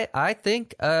 I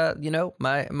think my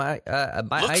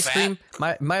ice cream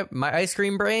my ice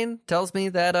cream brain tells me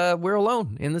that we're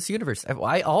alone in this universe.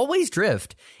 I always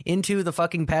drift into the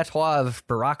fucking patois of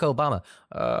Barack Obama.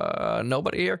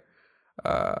 Nobody here.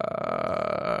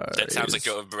 That sounds like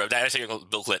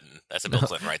Bill Clinton. That's a Bill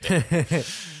Clinton right there.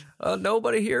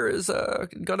 Nobody here is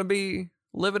gonna be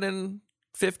living in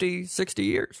 50, 60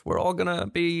 years. We're all gonna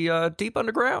be deep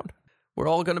underground. We're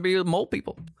all going to be mole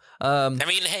people.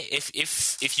 Hey,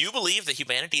 if you believe that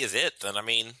humanity is it, then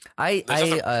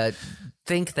I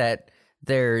think that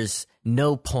there's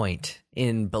no point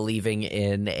in believing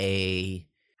in a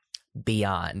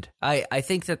beyond. I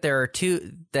think that there are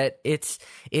two, that it's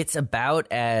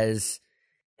about as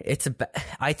it's about,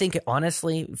 I think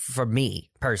honestly, for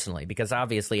me personally, because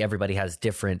obviously everybody has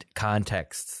different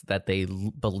contexts that they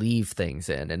believe things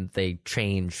in, and they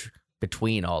change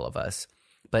between all of us.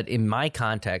 But in my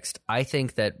context, I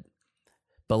think that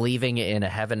believing in a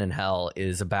heaven and hell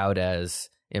is about as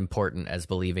important as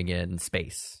believing in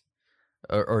space.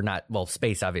 Or not, well,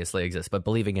 space obviously exists, but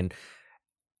believing in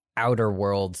outer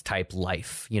worlds type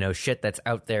life, shit that's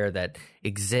out there that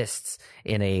exists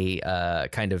in a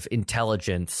kind of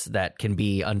intelligence that can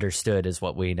be understood is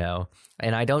what we know.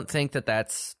 And I don't think that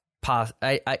that's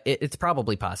it's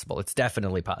probably possible. It's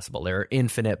definitely possible. There are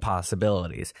infinite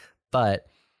possibilities, but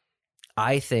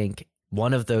I think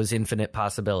one of those infinite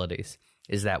possibilities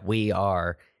is that we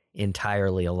are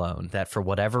entirely alone, that for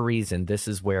whatever reason, this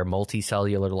is where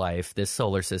multicellular life, this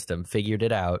solar system, figured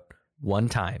it out one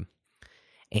time.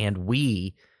 And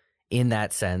we, in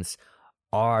that sense,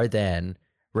 are then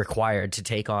required to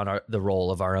take on the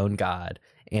role of our own God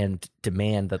and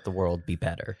demand that the world be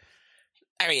better.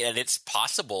 And it's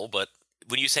possible, but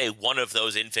when you say one of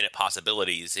those infinite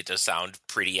possibilities, it does sound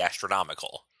pretty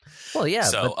astronomical. Well, yeah,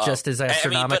 so, but just as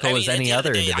astronomical as any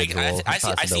other individual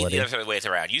possibility. I see the other way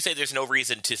around. You say there's no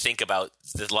reason to think about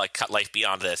life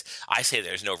beyond this. I say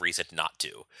there's no reason not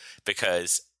to,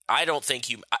 because I don't think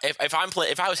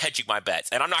if I was hedging my bets,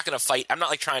 and I'm not going to fight, I'm not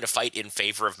like trying to fight in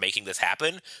favor of making this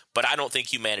happen, but I don't think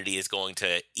humanity is going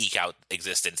to eke out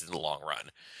existence in the long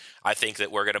run. I think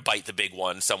that we're going to bite the big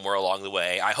one somewhere along the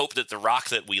way. I hope that the rock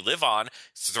that we live on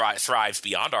thrives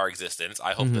beyond our existence.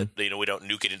 I hope that we don't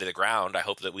nuke it into the ground. I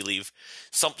hope that we leave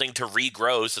something to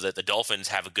regrow so that the dolphins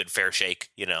have a good fair shake,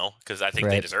 because I think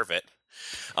they deserve it.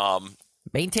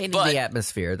 Maintaining the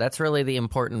atmosphere, that's really the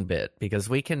important bit, because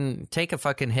we can take a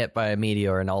fucking hit by a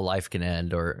meteor and all life can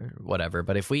end or whatever,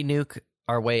 but if we nuke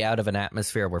our way out of an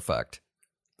atmosphere, we're fucked.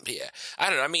 Yeah, I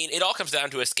don't know. I mean, it all comes down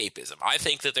to escapism. I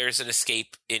think that there's an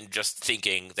escape in just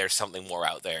thinking there's something more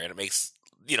out there, and it makes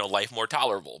life more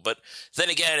tolerable. But then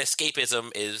again,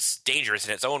 escapism is dangerous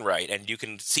in its own right, and you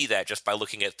can see that just by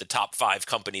looking at the top 5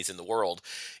 companies in the world.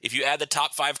 If you add the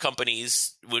top 5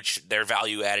 companies, which their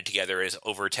value added together is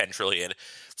over 10 trillion,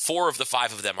 4 of the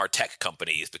 5 of them are tech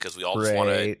companies, because we all just want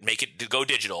to make it go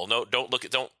digital. No,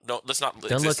 let's not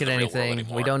don't look at anything.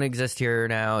 We don't exist here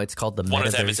now. It's called the metaverse. One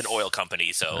of them is an oil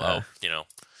company, so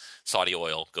Saudi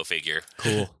oil, go figure.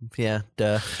 Cool. Yeah,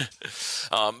 duh.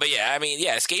 But yeah, I mean,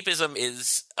 escapism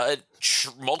is a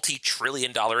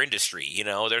multi-trillion-dollar industry.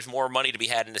 There's more money to be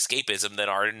had in escapism than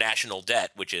our national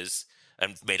debt, which is a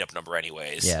made-up number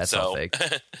anyways. Yeah, it's all fake.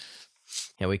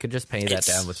 Yeah, we could just pay that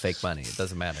down with fake money. It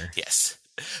doesn't matter. Yes.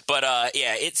 But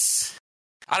it's,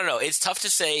 I don't know. It's tough to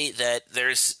say that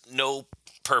there's no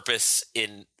purpose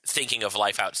in thinking of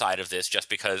life outside of this, just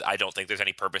because I don't think there's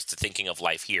any purpose to thinking of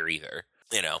life here either.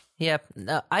 Yeah,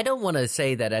 no, I don't want to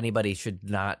say that anybody should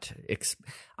not.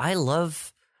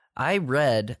 I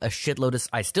read a shitload of.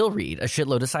 I still read a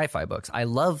shitload of sci-fi books. I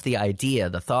love the idea,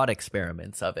 the thought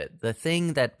experiments of it. The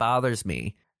thing that bothers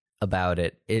me about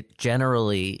it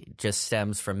generally just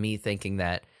stems from me thinking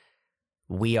that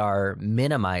we are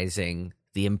minimizing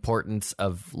the importance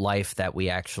of life that we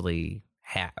actually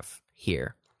have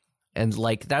here. And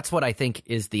that's what I think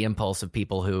is the impulse of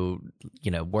people who,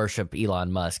 worship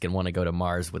Elon Musk and want to go to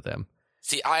Mars with him.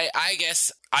 See, I guess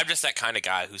I'm just that kind of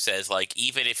guy who says,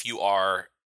 even if you are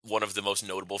one of the most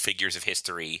notable figures of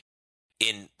history,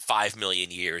 in 5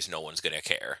 million years, no one's going to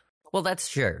care. Well, that's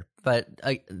sure. But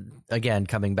again,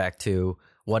 coming back to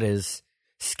what is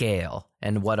scale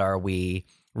and what are we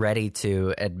ready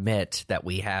to admit that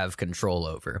we have control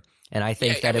over? And I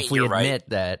think if we admit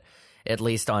that, at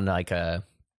least on a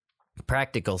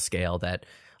practical scale, that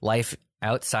life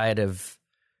outside of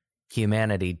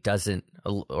humanity doesn't,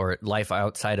 or life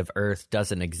outside of Earth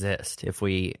doesn't exist, if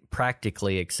we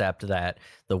practically accept that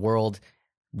the world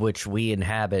which we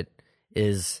inhabit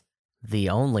is the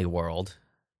only world,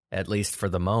 at least for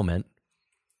the moment,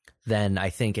 then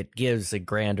I think it gives a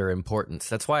grander importance.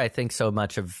 That's why I think so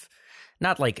much of,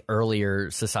 not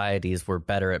earlier societies were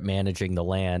better at managing the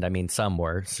land. I mean, some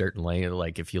were, certainly.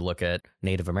 If you look at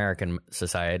Native American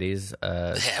societies.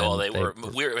 They were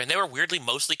weirdly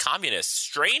mostly communist.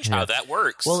 Strange how that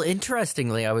works. Well,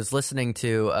 interestingly, I was listening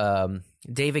to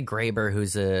David Graeber,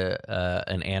 who's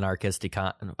an anarchist,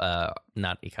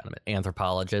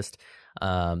 anthropologist.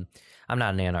 I'm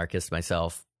not an anarchist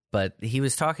myself, but he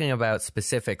was talking about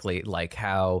specifically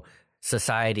how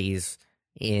societies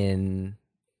in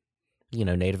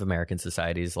Native American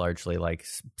societies, largely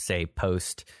say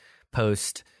post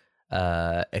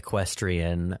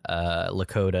equestrian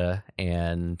Lakota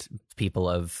and people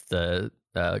of the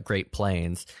Great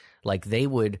Plains, they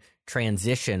would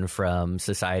transition from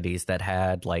societies that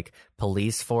had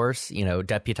police force,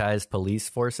 deputized police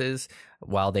forces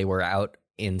while they were out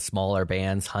in smaller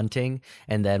bands hunting,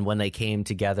 and then when they came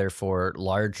together for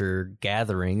larger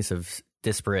gatherings of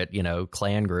disparate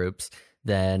clan groups,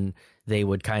 then they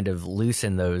would kind of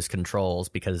loosen those controls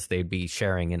because they'd be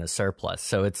sharing in a surplus.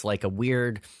 So it's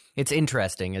it's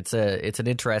interesting. It's an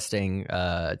interesting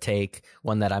take,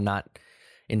 one that I'm not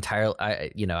entirely,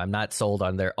 I'm not sold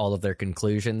on all of their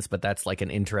conclusions, but that's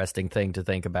an interesting thing to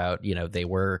think about. They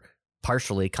were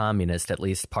partially communist, at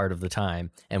least part of the time.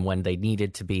 And when they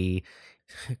needed to be,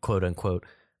 quote unquote,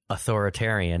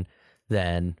 authoritarian,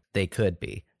 then they could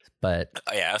be. But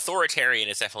authoritarian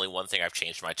is definitely one thing I've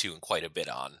changed my tune quite a bit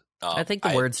on. I think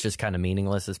the word's just kind of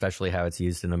meaningless, especially how it's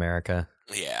used in America.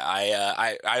 Yeah,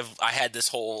 I had this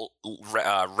whole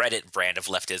Reddit brand of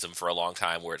leftism for a long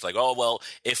time, where it's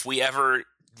if we ever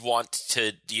want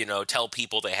to, tell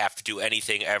people they have to do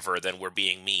anything ever, then we're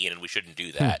being mean and we shouldn't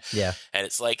do that. Yeah, and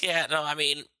it's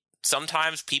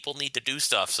sometimes people need to do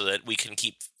stuff so that we can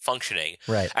keep functioning.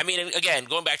 Right. I mean, again,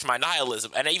 going back to my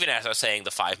nihilism, and even as I was saying the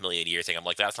 5 million year thing, I'm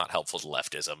that's not helpful to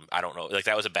leftism. I don't know.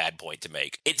 That was a bad point to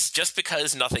make. It's just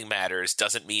because nothing matters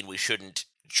doesn't mean we shouldn't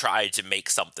try to make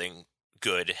something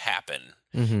good happen.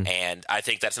 Mm-hmm. And I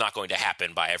think that's not going to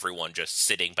happen by everyone just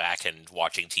sitting back and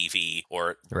watching TV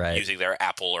or using their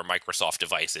Apple or Microsoft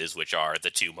devices, which are the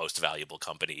two most valuable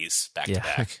companies back to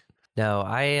back. No,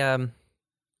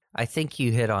 I think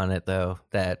you hit on it, though,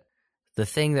 that the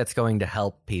thing that's going to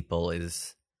help people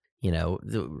is, you know,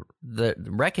 the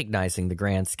recognizing the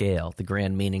grand scale, the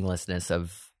grand meaninglessness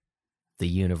of the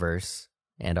universe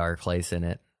and our place in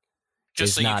it.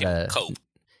 Just so you can cope.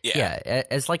 Yeah,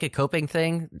 as like a coping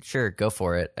thing, sure, go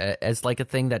for it. As like a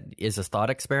thing that is a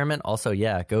thought experiment, also,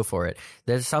 yeah, go for it.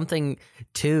 There's something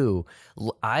too.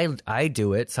 I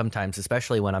do it sometimes,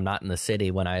 especially when I'm not in the city,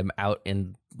 when I'm out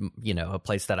in, you know, a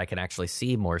place that I can actually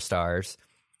see more stars.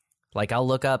 Like I'll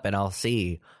look up and I'll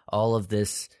see all of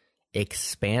this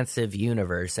expansive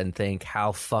universe and think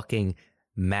how fucking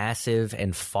massive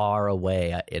and far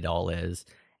away it all is,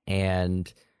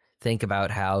 and think about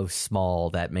how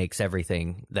small that makes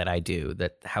everything that I do,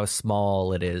 that how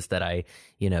small it is that I,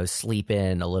 you know, sleep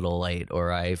in a little late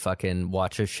or I fucking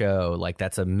watch a show. Like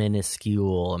that's a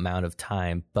minuscule amount of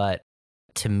time. But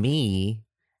to me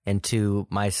and to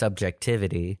my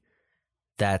subjectivity,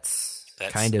 that's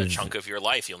kind of a chunk of your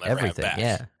life you'll never everything, have back.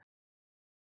 Yeah.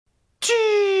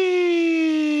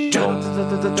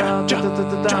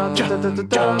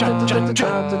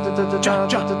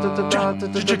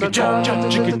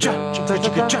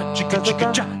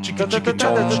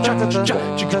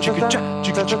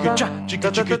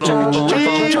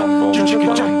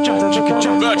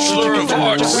 Bachelor of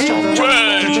Arts.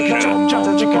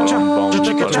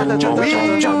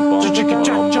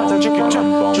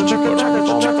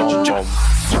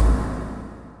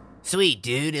 Sweet,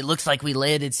 dude. It looks like we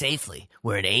landed safely.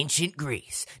 We're in ancient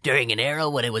Greece, during an era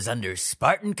when it was under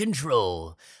Spartan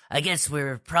control. I guess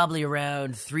we're probably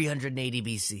around 380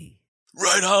 BC.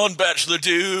 Right on, Bachelor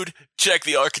dude. Check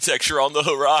the architecture on the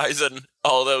horizon.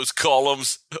 All those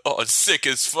columns. Oh, it's sick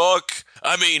as fuck.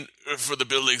 I mean, for the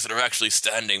buildings that are actually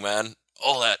standing, man.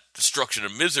 All that destruction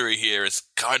and misery here is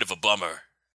kind of a bummer.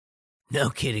 No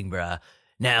kidding, brah.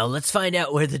 Now, let's find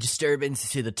out where the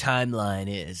disturbance to the timeline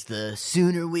is. The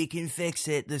sooner we can fix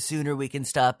it, the sooner we can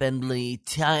stop Emily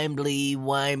timely,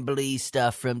 wimbly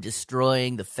stuff from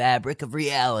destroying the fabric of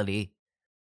reality.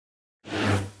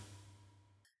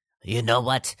 You know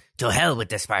what? To hell with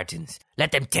the Spartans.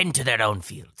 Let them tend to their own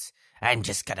fields. I'm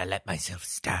just gonna let myself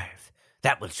starve.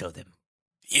 That will show them.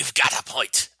 You've got a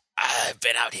point. I've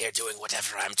been out here doing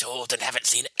whatever I'm told and haven't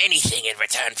seen anything in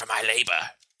return for my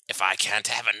labor. If I can't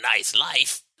have a nice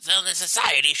life, then the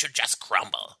society should just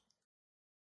crumble.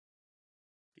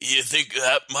 You think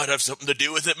that might have something to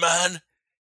do with it, man?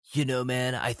 You know,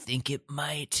 man, I think it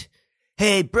might.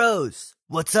 Hey, bros,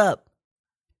 what's up?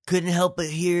 Couldn't help but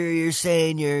hear you're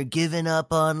saying you're giving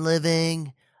up on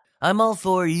living. I'm all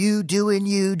for you doing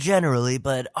you generally,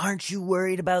 but aren't you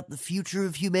worried about the future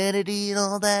of humanity and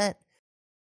all that?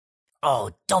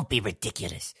 Oh, don't be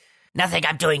ridiculous. Nothing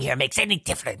I'm doing here makes any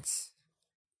difference.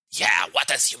 Yeah, what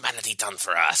has humanity done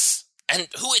for us? And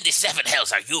who in the seven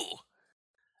hells are you?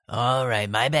 All right,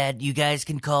 my bad. You guys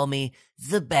can call me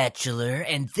The Bachelor,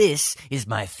 and this is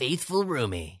my faithful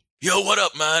roomie. Yo, what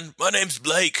up, man? My name's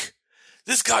Blake.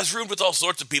 This guy's roomed with all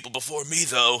sorts of people before me,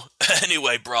 though.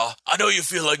 Anyway, brah, I know you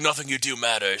feel like nothing you do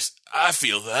matters. I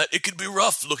feel that. It can be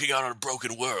rough looking out on a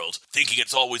broken world, thinking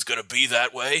it's always gonna be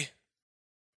that way.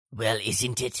 Well,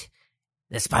 isn't it?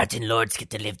 The Spartan lords get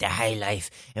to live the high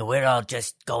life, and we're all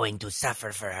just going to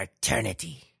suffer for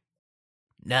eternity.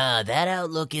 Nah, that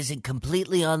outlook isn't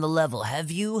completely on the level. Have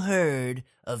you heard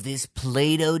of this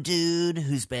Plato dude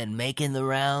who's been making the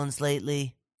rounds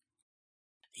lately?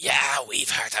 Yeah,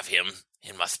 we've heard of him.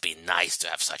 It must be nice to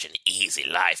have such an easy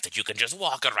life that you can just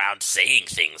walk around saying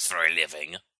things for a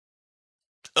living.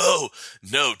 Oh,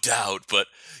 no doubt, but,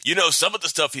 you know, some of the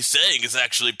stuff he's saying is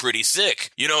actually pretty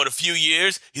sick. You know, in a few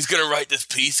years, he's gonna write this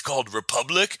piece called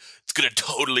Republic. It's gonna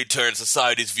totally turn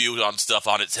society's view on stuff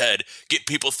on its head, get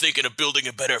people thinking of building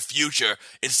a better future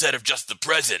instead of just the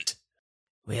present.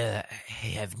 Well, I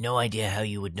have no idea how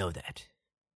you would know that.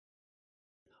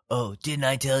 Oh, didn't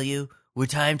I tell you? We're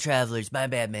time travelers, my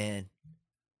bad, man.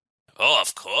 Oh,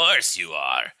 of course you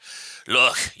are.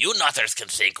 Look, you nutters can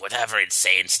think whatever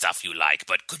insane stuff you like,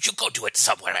 but could you go do it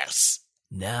somewhere else?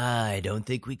 Nah, I don't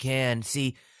think we can.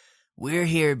 See, we're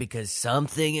here because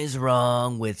something is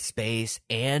wrong with space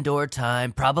and or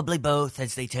time, probably both,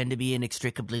 as they tend to be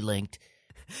inextricably linked.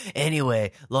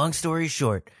 Anyway, long story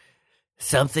short,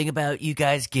 something about you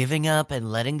guys giving up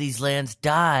and letting these lands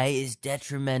die is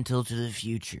detrimental to the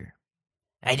future.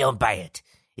 I don't buy it.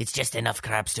 It's just enough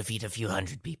crabs to feed a few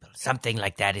hundred people. Something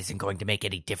like that isn't going to make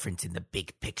any difference in the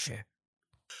big picture.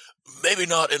 Maybe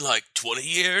not in like 20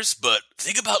 years, but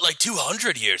think about like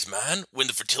 200 years, man, when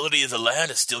the fertility of the land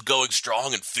is still going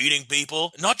strong and feeding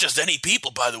people. Not just any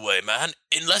people, by the way, man.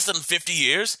 In less than 50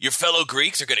 years, your fellow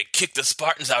Greeks are going to kick the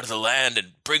Spartans out of the land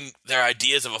and bring their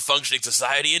ideas of a functioning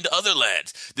society into other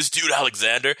lands. This dude,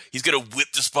 Alexander, he's going to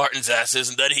whip the Spartans' asses,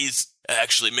 and then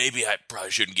Actually, maybe I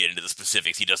probably shouldn't get into the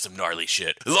specifics. He does some gnarly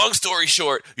shit. Long story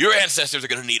short, your ancestors are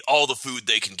going to need all the food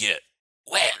they can get.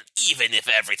 Well, even if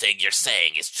everything you're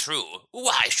saying is true,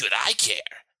 why should I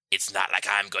care? It's not like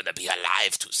I'm going to be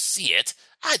alive to see it.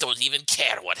 I don't even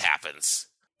care what happens.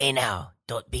 Hey now,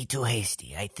 don't be too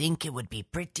hasty. I think it would be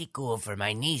pretty cool for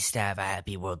my niece to have a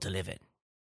happy world to live in.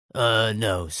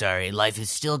 No, sorry. Life is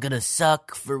still gonna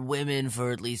suck for women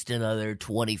for at least another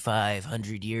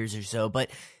 2,500 years or so, but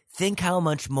think how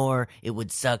much more it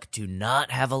would suck to not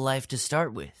have a life to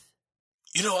start with.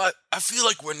 You know, I feel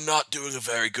like we're not doing a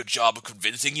very good job of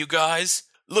convincing you guys.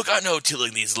 Look, I know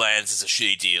tilling these lands is a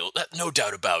shitty deal. No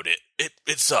doubt about it.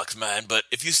 It sucks, man, but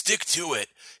if you stick to it,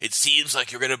 it seems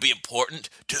like you're going to be important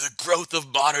to the growth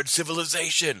of modern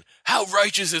civilization. How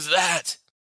righteous is that?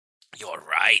 You're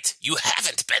right. You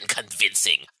haven't been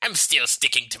convincing. I'm still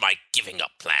sticking to my giving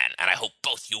up plan, and I hope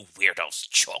both you weirdos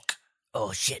choke.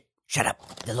 Oh shit, shut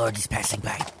up. The Lord is passing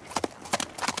by.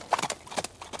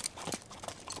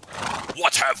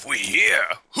 What have we here?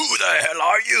 Who the hell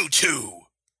are you two?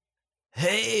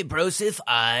 Hey, Broseph,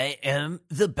 I am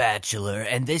the Bachelor,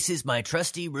 and this is my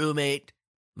trusty roommate,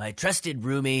 my trusted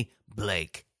roomie,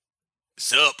 Blake.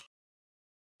 Sup?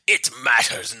 It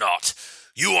matters not.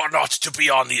 You are not to be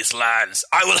on these lands.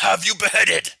 I will have you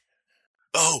beheaded.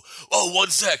 Oh, 1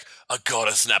 sec. I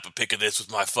gotta snap a pic of this with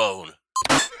my phone.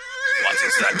 What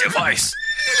is that device?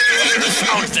 The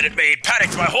sounds that it made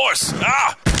panicked my horse.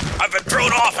 I've been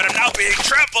thrown off and am now being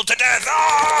trampled to death.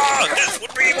 This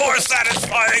would be more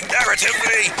satisfying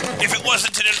narratively if it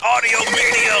wasn't in an audio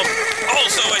medium.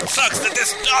 Also, it sucks that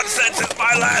this nonsense is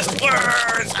my last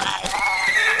words.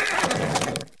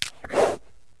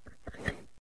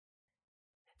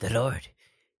 The Lord,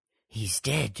 he's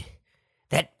dead.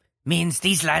 That means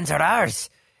these lands are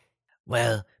ours.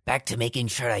 Well, back to making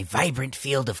sure a vibrant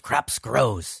field of crops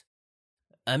grows.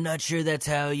 I'm not sure that's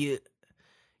how you...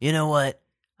 You know what?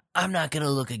 I'm not gonna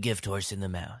look a gift horse in the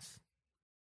mouth.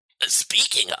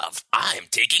 Speaking of, I'm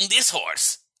taking this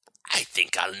horse. I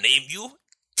think I'll name you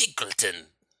Tinkleton.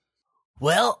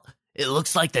 Well, it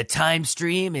looks like the time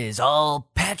stream is all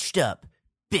patched up.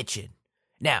 Bitchin'.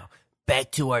 Now,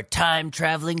 back to our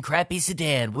time-traveling crappy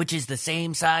sedan, which is the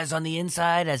same size on the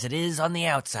inside as it is on the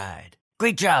outside.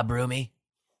 Great job, roomie.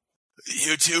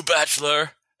 You too,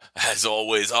 Bachelor. As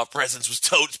always, our presence was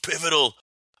totes pivotal,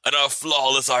 and our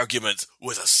flawless arguments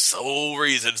were the sole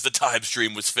reasons the time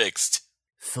stream was fixed.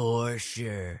 For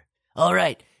sure. All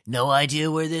right, no idea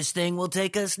where this thing will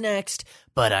take us next,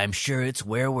 but I'm sure it's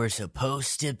where we're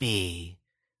supposed to be.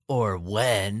 Or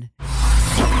when.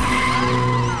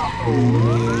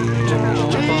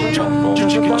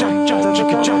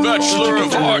 Bachelor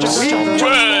of Arts,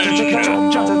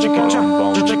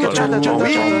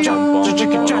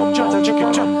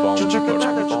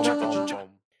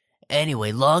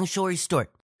 Anyway, long story short.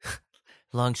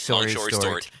 Long story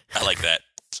short. I like that.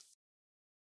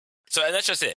 So, and that's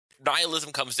just it.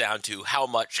 Nihilism comes down to how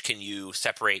much can you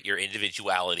separate your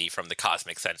individuality from the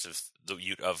cosmic sense of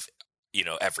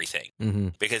everything. Mm-hmm.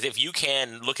 Because if you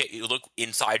can look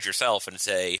inside yourself and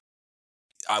say,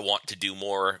 I want to do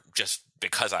more just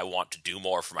because I want to do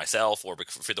more for myself or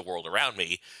for the world around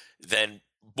me, then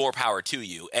more power to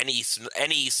you. Any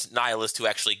nihilist who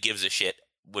actually gives a shit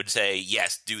would say,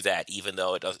 yes, do that, even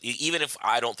though it does, even if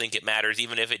I don't think it matters,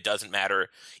 even if it doesn't matter,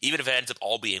 even if it ends up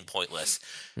all being pointless,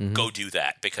 go do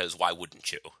that, because why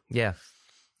wouldn't you? Yeah.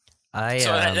 I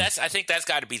think that's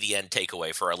got to be the end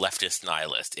takeaway for a leftist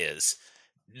nihilist is,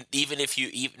 even if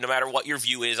no matter what your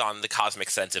view is on the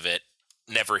cosmic sense of it,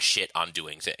 never shit on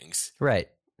doing things. Right.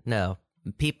 No.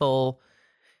 People,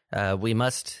 we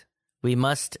must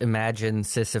imagine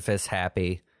Sisyphus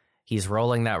happy. He's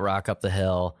rolling that rock up the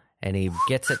hill, and he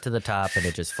gets it to the top, and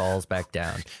it just falls back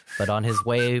down. But on his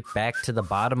way back to the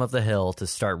bottom of the hill to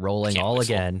start rolling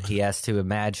again, he has to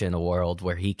imagine a world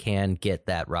where he can get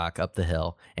that rock up the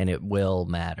hill, and it will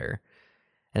matter.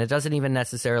 And it doesn't even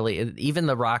necessarily, even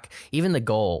the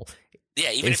goal.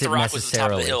 Yeah, even if the rock was at the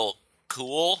top of the hill,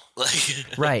 cool.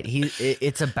 Right.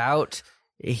 It's about,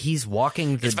 he's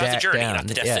walking the journey, down. Not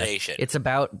the destination. Yeah. It's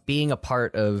about being a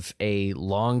part of a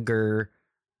longer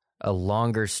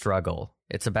struggle.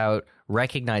 It's about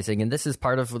recognizing, and this is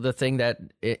part of the thing that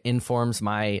informs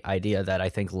my idea that I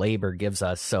think labor gives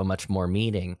us so much more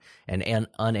meaning and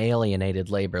unalienated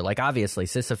labor. Like, obviously,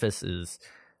 Sisyphus is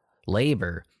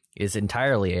labor, is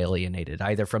entirely alienated,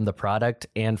 either from the product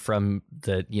and from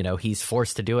the, he's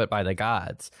forced to do it by the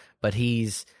gods, but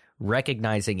he's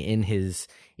recognizing in his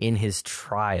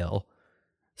trial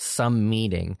some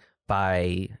meaning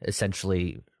by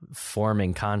essentially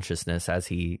forming consciousness as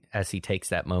he takes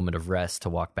that moment of rest to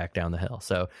walk back down the hill.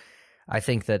 So I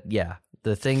think that,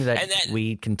 the thing that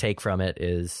we can take from it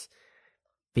is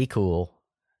be cool,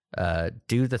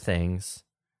 do the things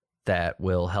that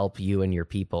will help you and your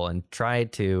people, and try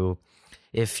to,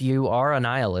 if you are a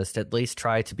nihilist, at least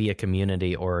try to be a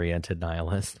community-oriented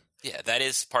nihilist. Yeah, that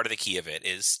is part of the key of it,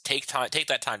 is take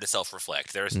that time to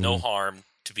self-reflect. There is no harm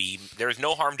to be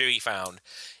found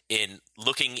in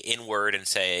looking inward and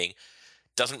saying,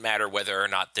 doesn't matter whether or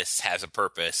not this has a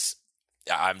purpose,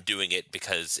 I'm doing it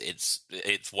because it's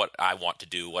what I want to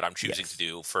do, what I'm choosing to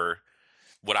do for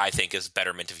what I think is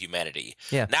betterment of humanity.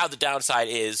 Yeah. Now the downside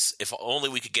is, if only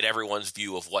we could get everyone's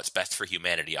view of what's best for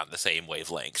humanity on the same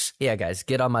wavelength. Yeah, guys,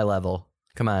 get on my level.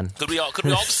 Come on. Could we all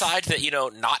decide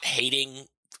that, not hating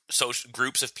social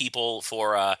groups of people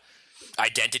for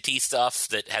identity stuff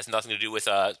that has nothing to do with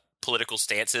political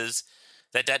stances,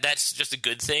 that's just a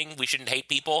good thing? We shouldn't hate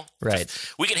people? Right.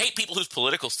 We can hate people whose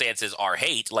political stances are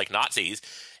hate, like Nazis.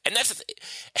 And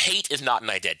hate is not an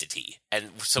identity.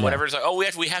 And so whenever it's like, oh,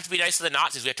 we have to be nice to the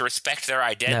Nazis, we have to respect their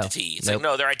identity. It's like,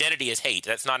 no, their identity is hate.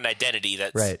 That's not an identity.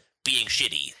 That's being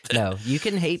shitty. No, you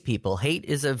can hate people. Hate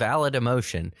is a valid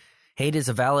emotion. Hate is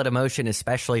a valid emotion,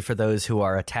 especially for those who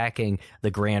are attacking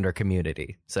the grander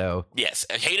community. So yes,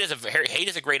 hate is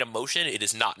a great emotion. It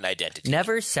is not an identity.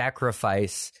 Never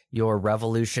sacrifice your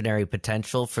revolutionary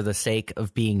potential for the sake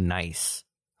of being nice.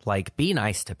 Like, be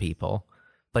nice to people.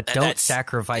 But don't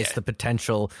sacrifice the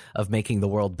potential of making the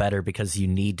world better because you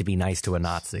need to be nice to a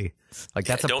Nazi. Like,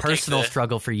 that's a personal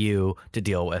struggle for you to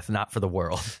deal with, not for the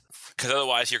world. Because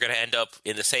otherwise you're going to end up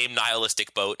in the same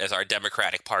nihilistic boat as our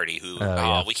Democratic Party, who,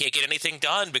 we can't get anything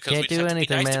done because we just have to be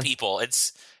nice to people.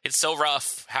 It's so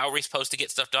rough. How are we supposed to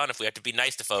get stuff done if we have to be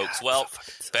nice to folks?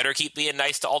 Better keep being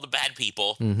nice to all the bad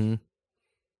people. Mm-hmm.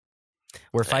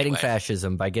 We're fighting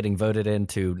fascism by getting voted in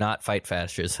to not fight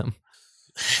fascism.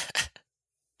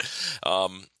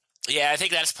 I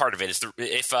think that's part of it.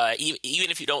 Even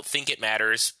if you don't think it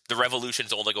matters, the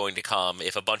revolution's only going to come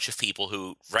if a bunch of people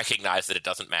who recognize that it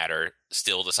doesn't matter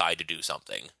still decide to do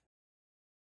something.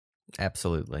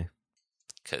 Absolutely.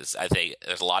 Because I think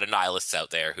there's a lot of nihilists out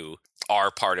there who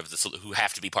are who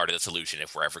have to be part of the solution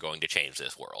if we're ever going to change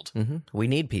this world. Mm-hmm. We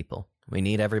need people. We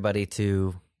need everybody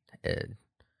to.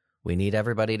 We need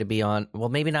everybody to be on, well,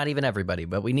 maybe not even everybody,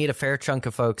 but we need a fair chunk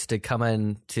of folks to come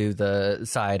in to the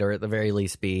side, or at the very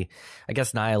least be, I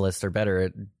guess nihilists are better.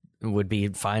 It would be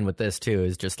fine with this too,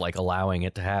 is just like allowing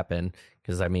it to happen.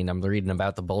 Because I'm reading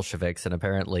about the Bolsheviks, and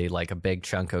apparently like a big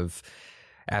chunk of,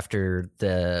 after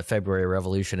the February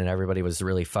Revolution and everybody was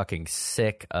really fucking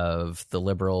sick of the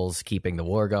liberals keeping the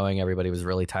war going. Everybody was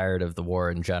really tired of the war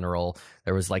in general.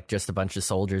 There was like just a bunch of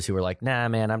soldiers who were like, nah,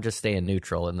 man, I'm just staying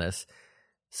neutral in this.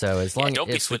 So as long don't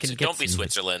be as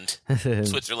Switzerland.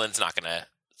 Switzerland's not going to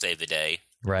save the day.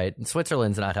 Right. And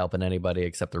Switzerland's not helping anybody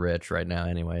except the rich right now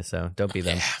anyway, so don't be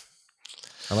them.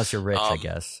 Unless you're rich, I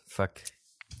guess. Fuck.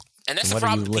 And that's the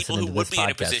problem. People who would be in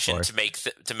a position to make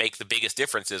the biggest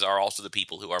differences are also the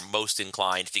people who are most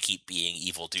inclined to keep being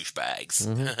evil douchebags.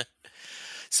 Mm-hmm.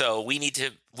 So we need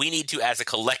to as a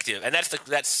collective, and that's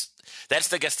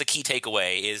I guess the key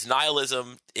takeaway is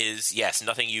nihilism is, yes,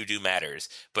 nothing you do matters,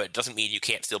 but it doesn't mean you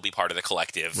can't still be part of the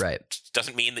collective. Right. It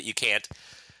doesn't mean that you can't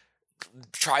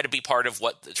try to be part of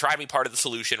the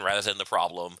solution rather than the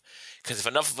problem. Because if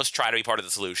enough of us try to be part of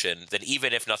the solution, then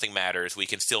even if nothing matters, we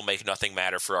can still make nothing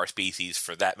matter for our species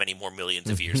for that many more millions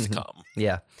of years to come.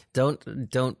 Yeah.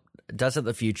 Doesn't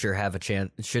the future have a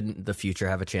chance? Shouldn't the future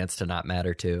have a chance to not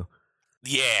matter too?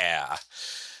 Yeah.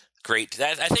 Great.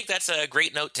 I think that's a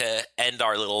great note to end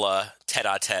our little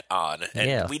tete-a-tete on.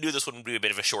 And we knew this one would be a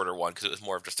bit of a shorter one because it was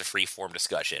more of just a free-form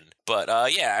discussion. But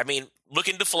look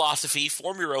into philosophy,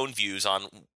 form your own views on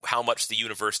how much the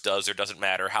universe does or doesn't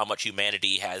matter, how much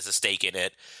humanity has a stake in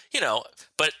it,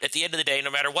 But at the end of the day,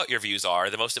 no matter what your views are,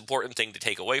 the most important thing to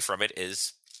take away from it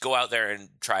is go out there and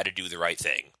try to do the right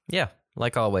thing. Yeah.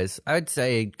 Like always, I would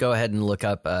say go ahead and look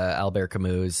up Albert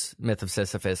Camus' Myth of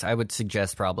Sisyphus. I would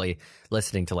suggest probably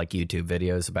listening to like YouTube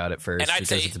videos about it first, and I'd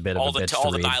because say it's a bit of a bitch to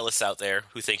all read. the nihilists out there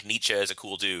who think Nietzsche is a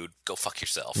cool dude, go fuck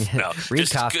yourself. No, read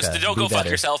Kafka. Don't go fuck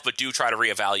yourself, but do try to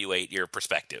reevaluate your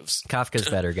perspectives. Kafka's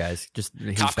better, guys.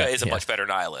 Kafka is a much better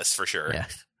nihilist for sure. Yeah.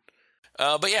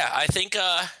 I think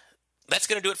that's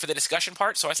going to do it for the discussion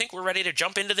part. So I think we're ready to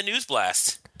jump into the news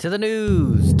blast. To the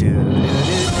news, dude.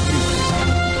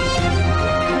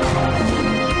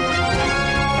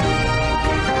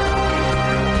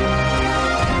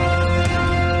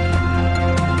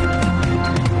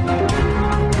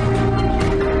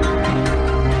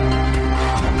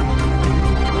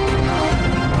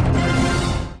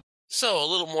 So, a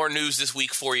little more news this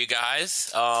week for you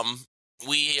guys.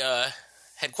 We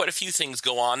had quite a few things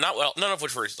go on. None of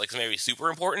which were like maybe super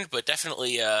important, but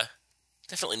definitely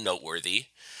noteworthy.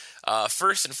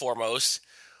 First and foremost,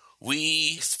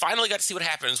 we finally got to see what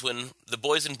happens when the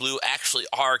boys in blue actually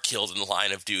are killed in the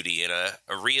line of duty in a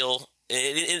real.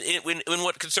 When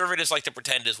what conservatives like to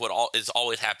pretend is what is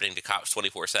always happening to cops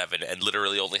 24/7 and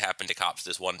literally only happened to cops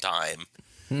this one time,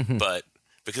 but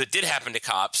because it did happen to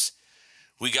cops,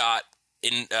 we got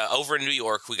over in New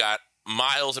York, we got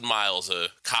miles and miles of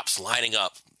cops lining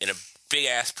up in a big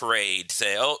ass parade to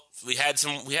say, "Oh, we had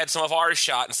some of ours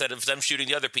shot instead of them shooting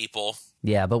the other people."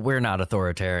 Yeah, but we're not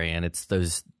authoritarian. It's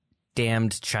those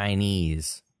damned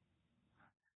Chinese.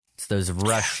 It's those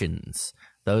Russians.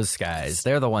 Those guys.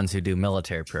 They're the ones who do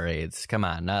military parades. Come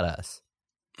on, not us.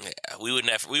 Yeah, we would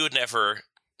never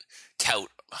tout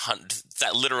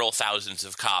that literal thousands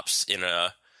of cops in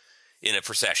a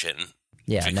procession.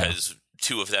 Yeah, because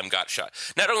two of them got shot.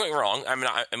 Now, don't get me wrong. I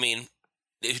mean,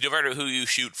 no matter who you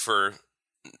shoot for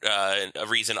a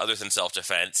reason other than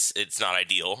self-defense, it's not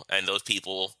ideal. And those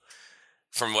people,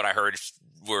 from what I heard,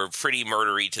 were pretty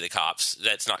murdery to the cops.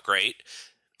 That's not great.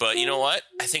 But you know what?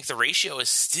 I think the ratio is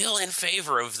still in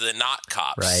favor of the not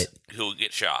cops who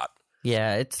get shot.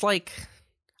 Yeah, it's like,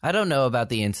 I don't know about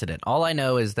the incident. All I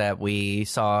know is that we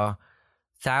saw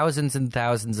thousands and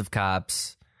thousands of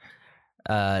cops,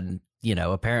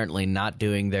 apparently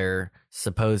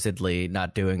supposedly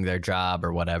not doing their job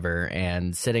or whatever,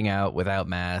 and sitting out without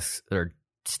masks or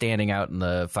standing out in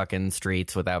the fucking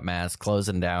streets without masks,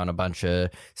 closing down a bunch of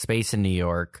space in New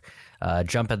York,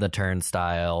 jumping the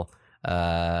turnstile,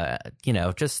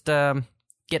 just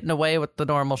getting away with the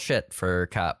normal shit for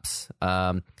cops.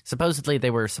 Supposedly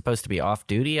they were supposed to be off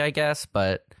duty, I guess,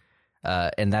 but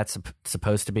and that's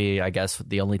supposed to be, I guess,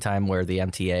 the only time where the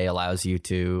MTA allows you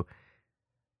to,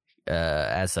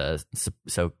 as a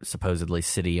supposedly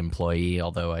city employee,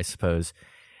 although I suppose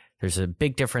there's a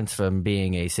big difference from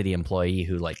being a city employee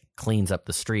who like cleans up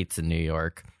the streets in New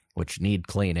York, which need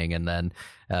cleaning, and then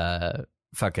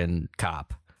fucking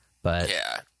cop. But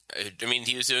yeah, I mean,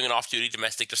 he was doing an off-duty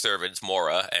domestic disturbance,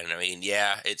 Mora, and I mean,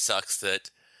 yeah, it sucks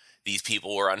that these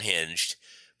people were unhinged,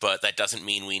 but that doesn't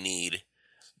mean we need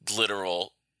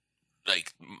literal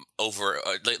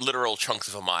chunks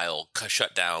of a mile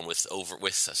shut down with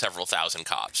several thousand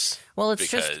cops. Well,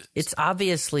 it's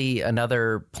obviously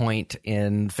another point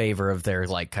in favor of their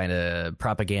like kind of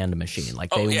propaganda machine.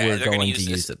 Like they were going to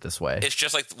use it this way. It's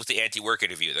just like with the anti-work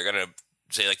interview. They're going to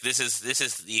say like this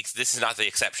is not the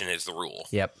exception, it's the rule.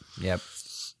 Yep.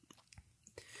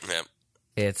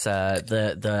 It's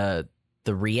the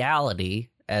reality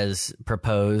as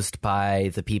proposed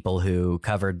by the people who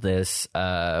covered this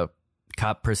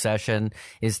cop procession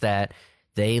is that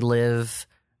they live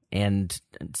and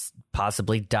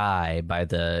possibly die by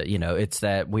the, it's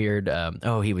that weird,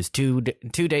 he was two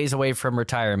days away from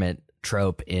retirement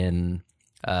trope in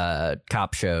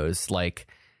cop shows. Like,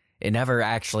 it never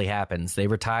actually happens. They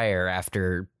retire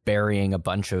after burying a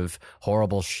bunch of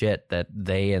horrible shit that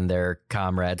they and their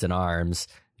comrades in arms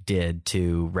did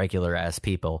to regular ass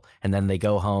people, and then they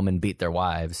go home and beat their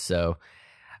wives. So,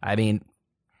 I mean,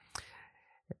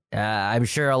 I'm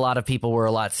sure a lot of people were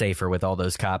a lot safer with all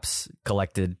those cops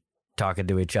collected, talking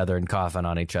to each other and coughing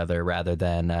on each other, rather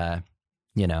than,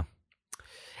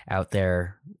 out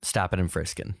there stopping and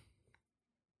frisking.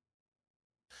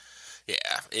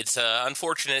 Yeah, it's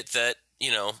unfortunate that,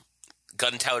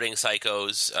 gun-touting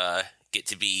psychos get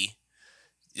to be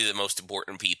the most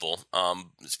important people.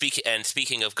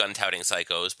 Speaking of gun-touting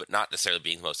psychos, but not necessarily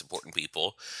being the most important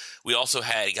people, we also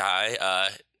had a guy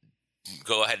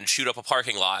go ahead and shoot up a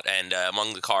parking lot, and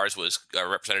among the cars was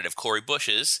Representative Cori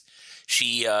Bush's.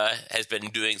 She has been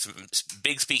doing some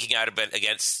big speaking out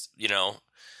against,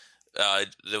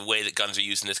 the way that guns are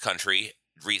used in this country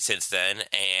since then,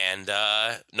 and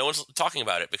no one's talking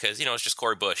about it because, it's just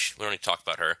Cori Bush. We don't need to talk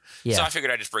about her. Yeah. So I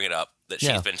figured I'd just bring it up, that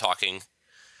she's been talking,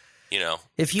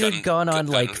 If you had gone on,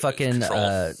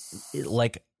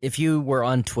 if you were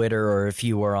on Twitter or if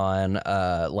you were on,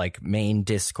 main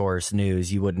discourse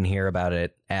news, you wouldn't hear about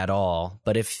it at all.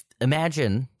 But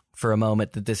imagine for a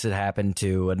moment that this had happened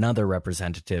to another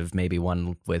representative, maybe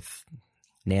one with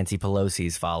Nancy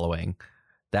Pelosi's following,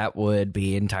 that would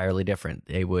be entirely different.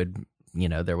 They would,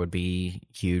 there would be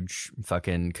huge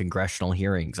fucking congressional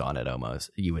hearings on it almost,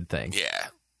 you would think. Yeah.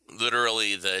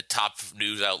 Literally the top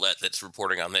news outlet that's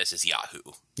reporting on this is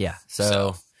Yahoo. Yeah.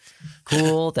 So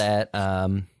cool that,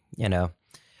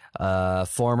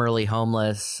 formerly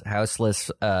homeless, houseless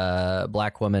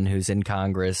black woman who's in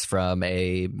Congress from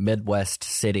a Midwest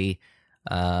city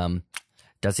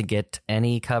doesn't get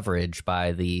any coverage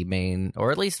by the main,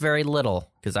 or at least very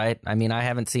little, because I mean, I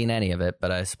haven't seen any of it,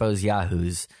 but I suppose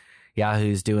Yahoo's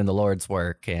doing the Lord's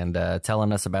work and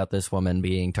telling us about this woman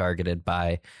being targeted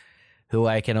by who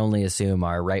I can only assume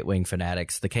are right-wing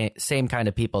fanatics, the same kind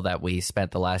of people that we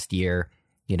spent the last year,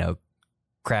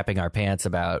 crapping our pants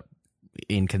about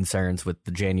in concerns with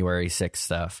the January 6th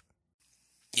stuff.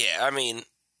 Yeah, I mean,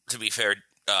 to be fair,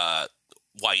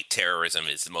 white terrorism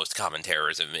is the most common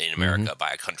terrorism in America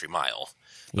by a country mile.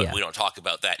 But we don't talk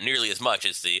about that nearly as much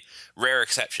as the rare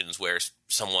exceptions where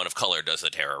someone of color does the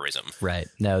terrorism. Right.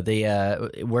 No,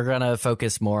 we're going to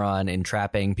focus more on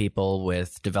entrapping people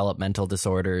with developmental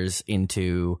disorders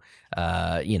into,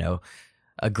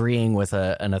 agreeing with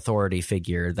an authority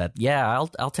figure that,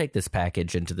 I'll take this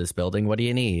package into this building. What do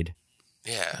you need?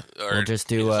 Yeah. Or we'll just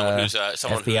do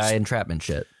someone FBI entrapment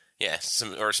shit. Yeah,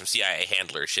 some CIA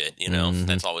handler shit,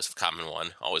 That's always a common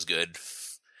one. Always good.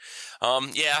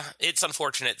 It's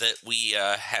unfortunate that we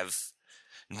have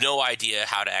no idea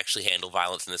how to actually handle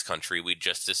violence in this country. We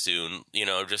just as soon,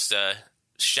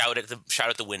 shout at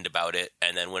the wind about it,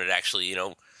 and then when it actually,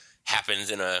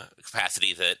 happens in a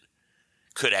capacity that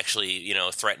could actually,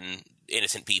 threaten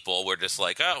innocent people, we're just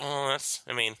like, oh, well,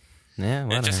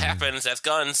 it just happens. That's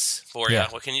guns for you.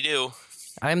 What can you do?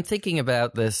 I'm thinking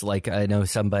about this, like, I know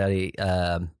somebody,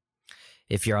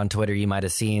 if you're on Twitter, you might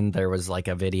have seen there was like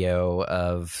a video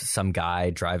of some guy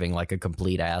driving like a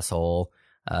complete asshole,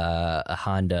 a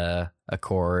Honda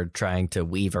Accord, trying to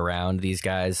weave around these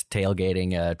guys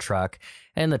tailgating a truck,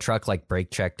 and the truck like brake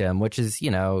checked him, which is,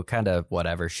 kind of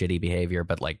whatever, shitty behavior.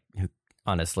 But like,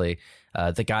 honestly,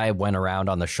 the guy went around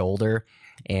on the shoulder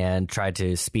and tried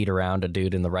to speed around a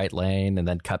dude in the right lane and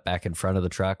then cut back in front of the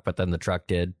truck. But then the truck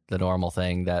did the normal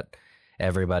thing that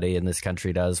everybody in this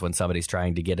country does when somebody's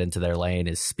trying to get into their lane,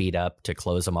 is speed up to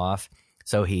close them off.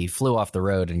 So he flew off the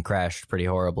road and crashed pretty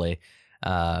horribly.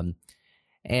 And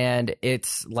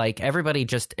it's like everybody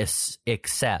just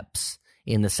accepts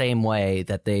in the same way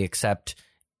that they accept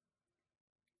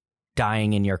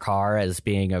dying in your car as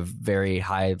being a very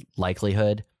high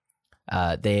likelihood.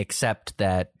 They accept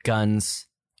that guns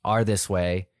are this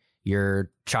way. Your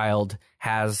child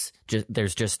has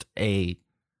there's just a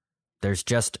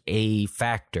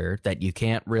factor that you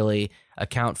can't really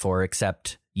account for,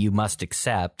 except you must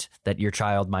accept that your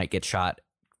child might get shot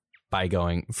by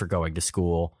going to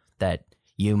school, that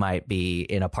you might be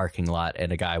in a parking lot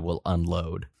and a guy will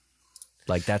unload.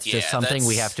 Like, that's just something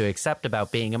we have to accept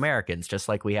about being Americans, just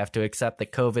like we have to accept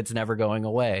that COVID's never going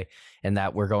away and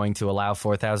that we're going to allow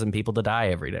 4,000 people to die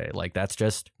every day. Like, that's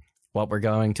just what we're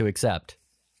going to accept.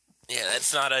 Yeah,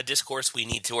 that's not a discourse we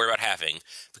need to worry about having,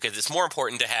 because it's more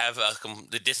important to have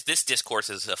this discourse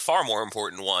is a far more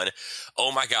important one.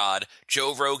 Oh my God,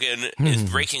 Joe Rogan is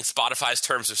breaking Spotify's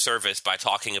terms of service by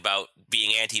talking about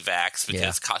being anti-vax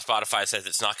because Spotify says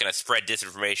it's not going to spread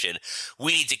disinformation.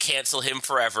 We need to cancel him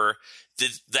forever.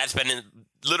 That's been in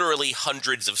literally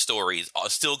hundreds of stories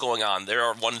still going on. There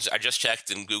are ones I just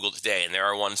checked in Google today, and there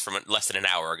are ones from less than an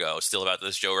hour ago still about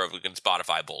this Joe Rogan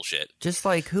Spotify bullshit. Just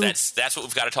like who? That's what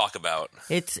we've got to talk about.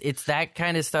 It's that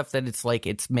kind of stuff that it's like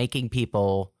it's making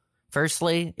people.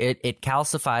 Firstly, it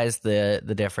calcifies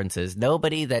the differences.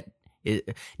 Nobody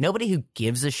who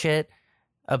gives a shit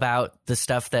about the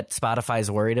stuff that Spotify's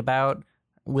worried about,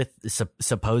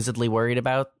 supposedly worried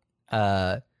about.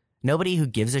 Nobody who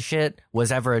gives a shit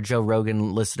was ever a Joe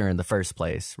Rogan listener in the first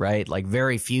place, right? Like,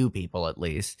 very few people, at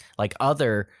least. Like,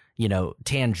 other,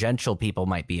 tangential people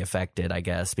might be affected, I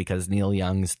guess, because Neil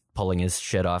Young's pulling his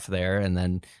shit off there. And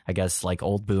then I guess like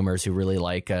old boomers who really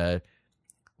like,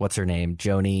 what's her name?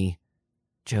 Joni,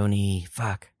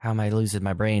 fuck, how am I losing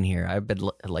my brain here? I've been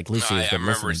like, Lucy has been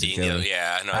listening to Joni.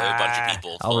 I know a bunch of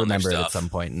people. I'll remember it at some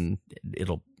point, and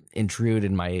it'll intrude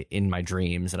in my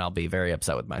dreams, and I'll be very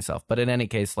upset with myself. But in any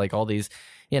case, like all these,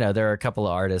 there are a couple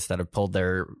of artists that have pulled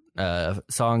their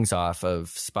songs off of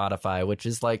Spotify, which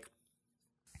is like,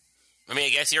 I mean, I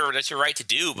guess that's your right to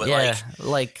do, but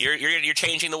you're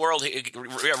changing the world.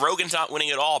 Rogan's not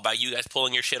winning at all by you guys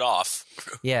pulling your shit off.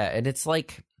 Yeah, and it's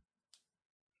like,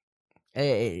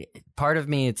 part of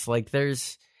me, it's like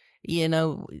there's,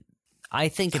 I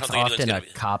think it's often a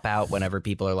cop-out whenever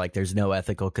people are like, there's no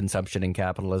ethical consumption in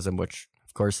capitalism, which,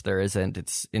 of course, there isn't.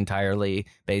 It's entirely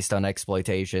based on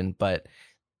exploitation. But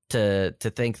to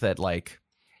think that, like,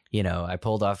 I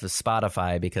pulled off of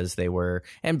Spotify because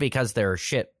they're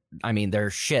shit. I mean, they're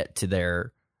shit to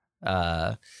their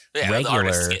regular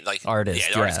artists.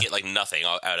 The artists get, like, nothing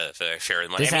out of their share of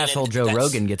the money. This asshole Joe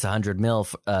Rogan gets $100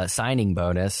 million signing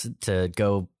bonus to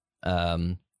go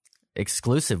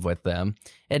exclusive with them,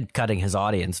 and cutting his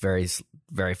audience very,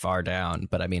 very far down.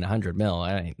 But I mean, 100 mil,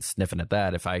 I ain't sniffing at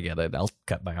that. If I get it, I'll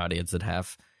cut my audience in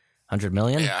half. 100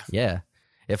 million? Yeah.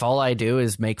 If all I do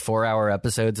is make 4-hour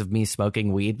episodes of me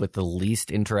smoking weed with the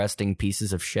least interesting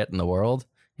pieces of shit in the world,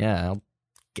 yeah, I'll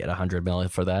get 100 million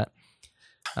for that.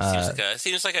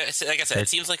 Seems like at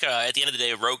the end of the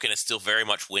day, Rogan is still very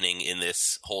much winning in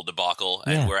this whole debacle,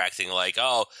 and we're acting like,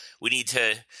 oh, we need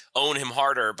to own him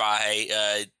harder by,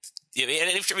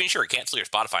 sure, cancel your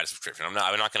Spotify subscription. I'm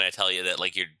not going to tell you that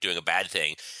like you're doing a bad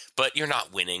thing, but you're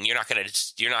not winning. You're not going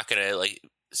to like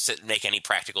make any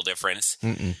practical difference.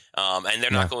 And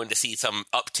they're not going to see some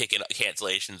uptick in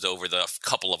cancellations over the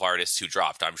couple of artists who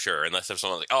dropped, I'm sure, unless there's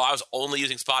someone like, oh, I was only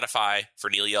using Spotify for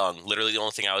Neil Young, literally the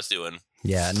only thing I was doing.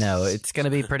 Yeah, no, it's going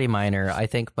to be pretty minor. I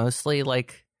think mostly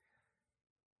like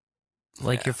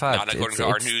you're fucked. Not according to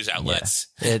our news outlets.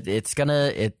 Yeah.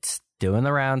 It's doing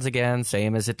the rounds again,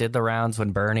 same as it did the rounds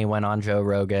when Bernie went on Joe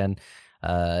Rogan.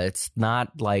 It's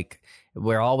not like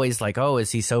we're always like, oh,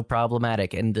 is he so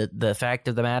problematic? And the fact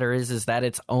of the matter is that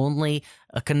it's only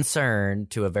a concern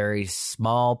to a very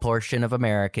small portion of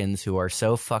Americans who are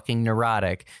so fucking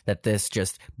neurotic that this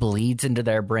just bleeds into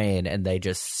their brain and they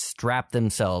just strap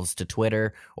themselves to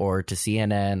Twitter or to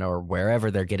CNN or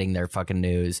wherever they're getting their fucking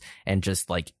news and just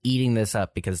like eating this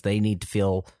up because they need to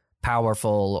feel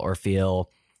powerful or feel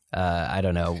I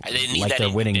don't know, like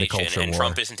they're winning the culture and war.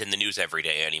 Trump isn't in the news every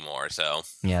day anymore, so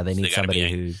yeah, they need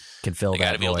somebody who can fill that void. They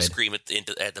got to be able to scream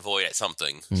at the void at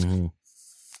something. Mm-hmm.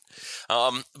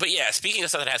 But yeah, speaking of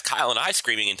stuff that has Kyle and I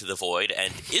screaming into the void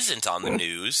and isn't on the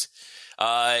news,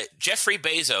 Jeffrey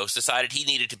Bezos decided he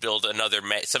needed to build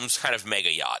some kind of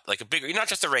mega yacht, like a bigger, not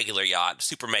just a regular yacht,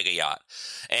 super mega yacht,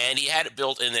 and he had it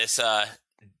built in this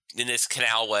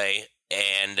canalway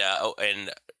and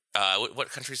what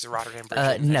country is the Rotterdam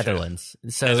Bridge? Netherlands.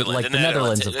 So, Netherlands. like, the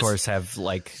Netherlands, of course, have,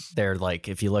 like, they're, like,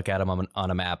 if you look at them on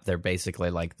a map, they're basically,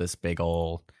 like, this big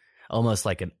old, almost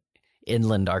like an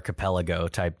inland archipelago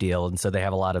type deal. And so they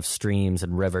have a lot of streams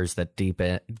and rivers that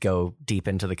go deep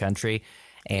into the country.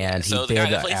 And so the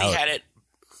place he had it...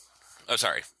 Oh,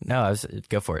 sorry. No,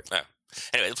 go for it. Oh.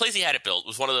 Anyway, the place he had it built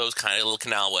was one of those kind of little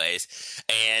canalways,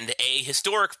 and a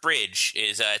historic bridge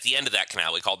is at the end of that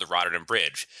canalway called the Rotterdam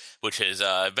Bridge, which has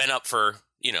been up for,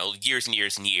 years and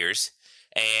years and years.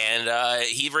 And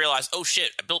he realized, oh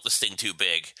shit, I built this thing too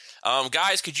big.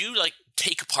 Guys, could you like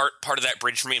take apart part of that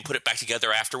bridge for me and put it back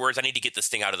together afterwards? I need to get this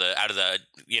thing out of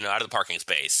the parking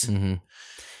space. Mm-hmm.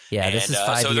 Yeah, and, this is 5 years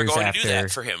after. So they're going to do that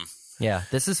for him. Yeah,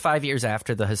 this is 5 years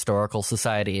after the Historical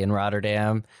Society in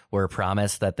Rotterdam were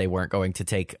promised that they weren't going to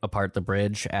take apart the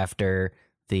bridge after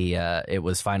it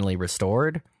was finally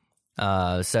restored.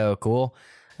 So cool.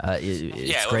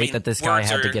 It's great that this guy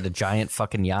had to get a giant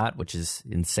fucking yacht, which is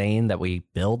insane that we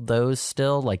build those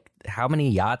still. Like, how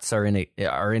many yachts are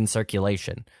in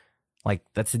circulation? Like,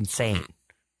 that's insane.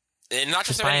 And not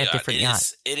just a different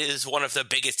yacht. It is one of the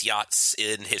biggest yachts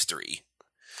in history.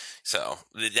 So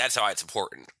that's why it's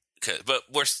important. But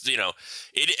we're,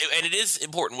 it is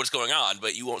important what's going on,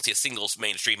 but you won't see a single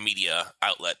mainstream media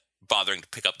outlet bothering to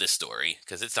pick up this story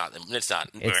because it's not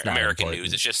American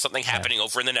news. It's just something happening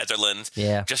over in the Netherlands.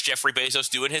 Yeah, just Jeffrey Bezos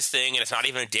doing his thing, and it's not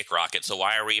even a dick rocket. So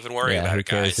why are we even worried about it,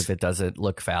 guys? Who cares if it doesn't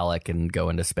look phallic and go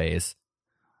into space?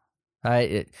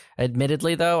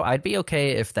 Admittedly, though, I'd be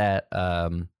okay if that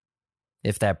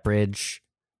bridge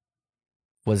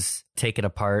was taken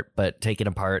apart, but taken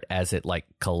apart as it like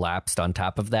collapsed on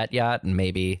top of that yacht, and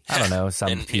maybe I don't know,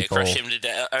 some people,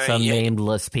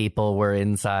 nameless people were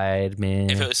inside.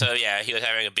 Man, if it was he was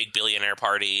having a big billionaire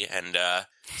party, and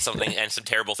and some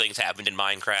terrible things happened in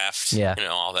Minecraft. Yeah,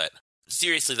 all that.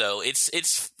 Seriously though,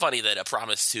 it's funny that a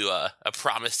promise to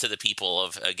the people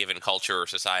of a given culture or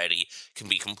society can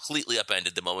be completely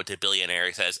upended the moment a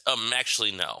billionaire says,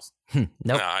 actually no, nope.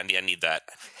 No, I need that.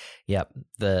 Yep.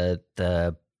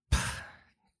 The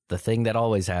thing that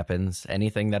always happens,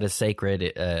 anything that is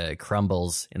sacred,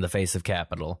 crumbles in the face of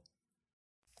capital.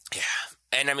 Yeah.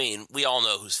 And I mean, we all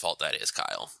know whose fault that is,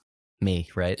 Kyle. Me,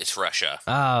 right? It's Russia.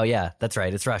 Oh, yeah, that's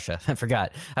right. It's Russia. I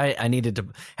forgot. I needed to...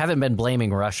 Haven't been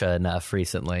blaming Russia enough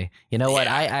recently. You know what?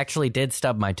 I actually did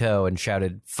stub my toe and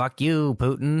shouted, "Fuck you,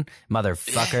 Putin,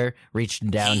 motherfucker." Reached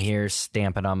down here,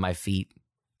 stamping on my feet.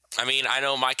 I mean, I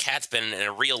know my cat's been in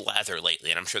a real lather lately,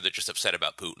 and I'm sure they're just upset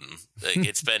about Putin. Like,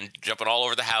 it's been jumping all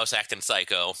over the house, acting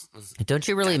psycho. Don't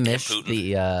you really miss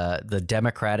the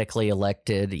democratically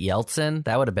elected Yeltsin?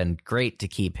 That would have been great to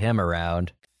keep him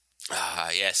around.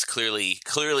 Yes, clearly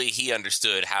he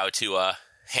understood how to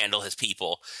handle his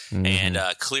people, and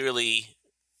clearly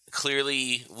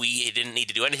we didn't need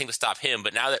to do anything to stop him.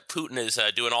 But now that Putin is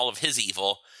doing all of his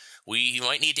evil, we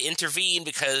might need to intervene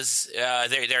because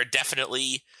they're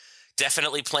definitely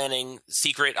definitely planning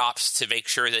secret ops to make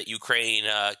sure that Ukraine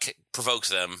provokes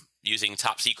them using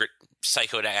top secret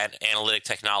psychoanalytic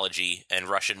technology and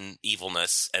Russian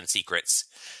evilness and secrets.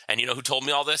 And you know who told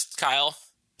me all this, Kyle?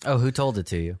 Oh, who told it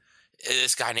to you?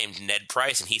 This guy named Ned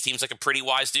Price, and he seems like a pretty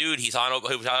wise dude. He's on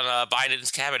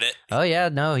Biden's cabinet. Oh yeah,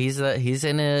 no, he's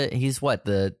what,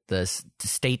 the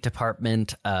State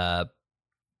Department, I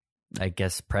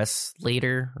guess press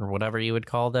leader or whatever you would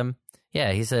call them.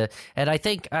 Yeah, and I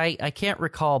think I can't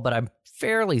recall, but I'm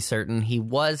fairly certain he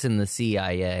was in the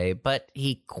CIA, but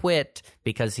he quit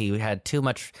because he had too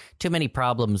many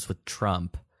problems with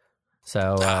Trump.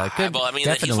 So, good, well, I mean,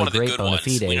 definitely he's one of the great good bona ones.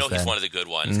 fides. We know he's then. one of the good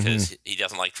ones because he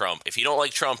doesn't like Trump. If you don't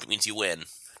like Trump, it means you win.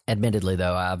 Admittedly,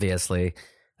 though, obviously,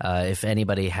 if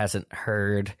anybody hasn't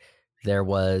heard, there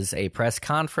was a press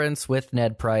conference with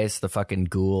Ned Price, the fucking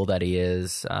ghoul that he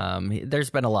is. There's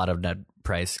been a lot of Ned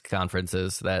Price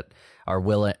conferences that are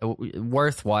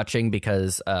worth watching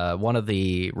because one of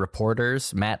the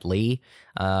reporters, Matt Lee,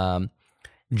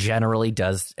 generally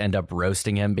does end up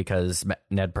roasting him because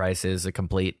Ned Price is a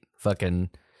complete fucking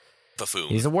buffoon.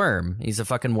 He's a worm. He's a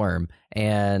fucking worm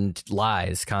and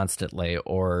lies constantly.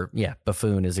 Or, yeah,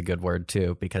 buffoon is a good word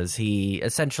too, because he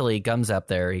essentially comes up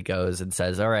there, he goes and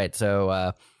says, all right,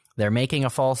 so they're making a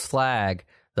false flag.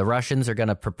 The Russians are going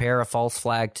to prepare a false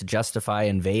flag to justify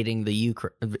invading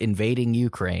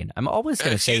Ukraine. I'm always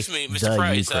going to say excuse me, Mr. the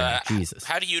Price, Ukraine. Jesus.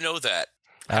 How do you know that?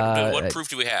 What proof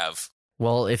do we have?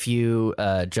 Well, if you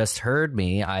just heard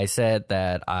me, I said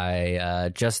that I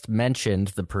just mentioned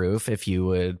the proof. If you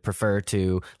would prefer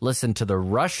to listen to the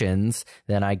Russians,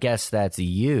 then I guess that's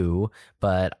you.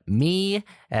 But me,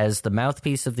 as the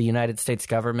mouthpiece of the United States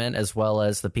government, as well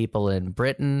as the people in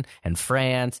Britain and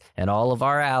France and all of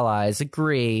our allies,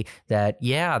 agree that,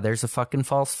 yeah, there's a fucking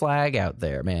false flag out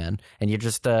there, man. And you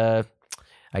just, I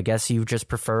guess you just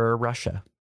prefer Russia.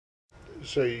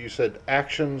 So you said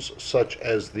actions such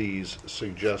as these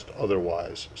suggest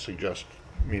otherwise. Suggest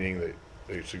meaning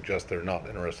they suggest they're not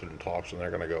interested in talks and they're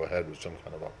going to go ahead with some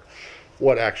kind of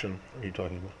what action are you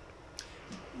talking about?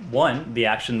 One, the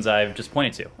actions I've just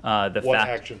pointed to.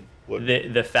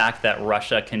 The fact that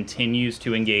Russia continues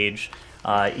to engage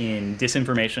in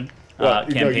disinformation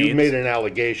campaigns. You made an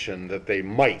allegation that they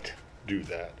might do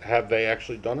that. Have they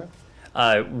actually done it?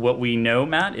 What we know,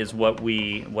 Matt, is what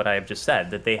I have just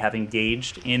said, that they have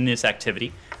engaged in this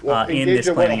activity, in this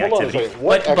planning activity.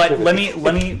 But let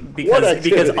me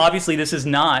because obviously this is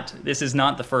not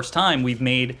the first time we've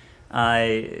made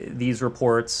these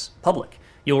reports public.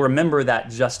 You'll remember that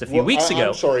just a few weeks ago.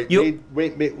 I'm sorry,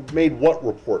 made what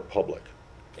report public?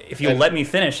 If you'll let me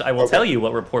finish, I will tell you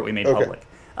what report we made public.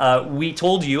 We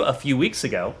told you a few weeks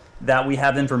ago that we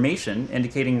have information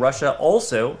indicating Russia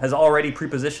also has already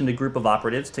prepositioned a group of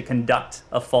operatives to conduct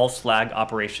a false flag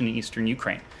operation in eastern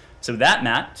Ukraine. So that,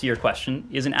 Matt, to your question,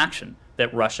 is an action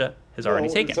that Russia has already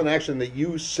taken. It's an action that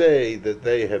you say that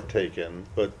they have taken,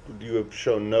 but you have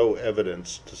shown no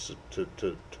evidence to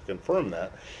confirm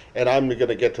that. And I'm going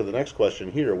to get to the next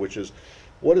question here, which is,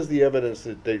 what is the evidence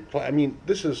that they... I mean,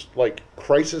 this is like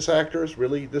crisis actors,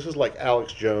 really? This is like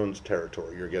Alex Jones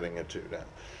territory you're getting into now.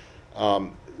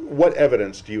 What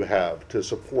evidence do you have to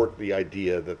support the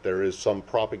idea that there is some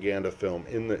propaganda film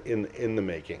in the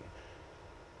making?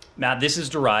 Matt, this is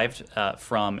derived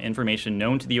from information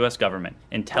known to the U.S. government,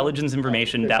 intelligence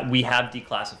information that we have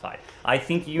declassified. I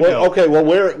think you know... Okay, well,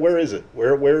 where is it?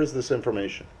 Where is this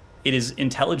information? It is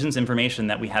intelligence information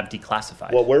that we have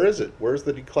declassified. Well, where is it? Where's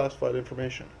the declassified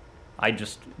information? I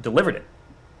just delivered it.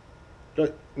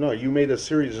 No, you made a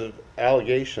series of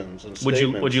allegations and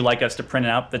statements. Would you like us to print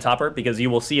out the topper? Because you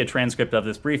will see a transcript of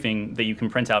this briefing that you can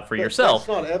print out for yourself.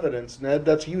 That's not evidence, Ned.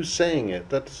 That's you saying it.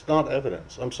 That's not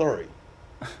evidence. I'm sorry.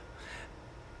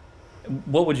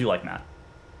 What would you like, Matt?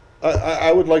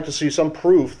 I would like to see some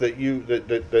proof that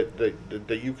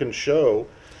you can show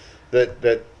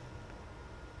that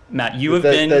Matt, you have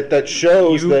been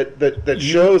shows that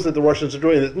the Russians are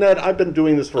doing this. Ned, I've been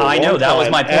doing this for a long time. I know, that was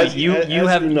my point. You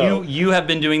have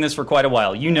been doing this for quite a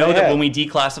while. You know that when we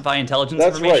declassify intelligence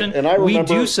information, we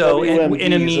do so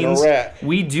in a means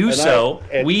we do so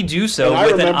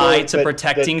with an eye to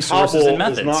protecting sources and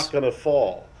methods. Is not going to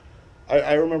fall.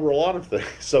 I remember a lot of things.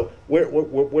 So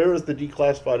where is the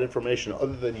declassified information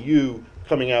other than you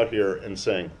coming out here and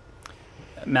saying?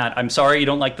 Matt, I'm sorry you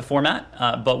don't like the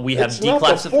format, but we have declassified. It's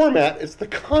not the format; it's the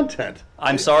content.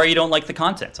 I'm sorry you don't like the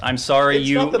content. I'm sorry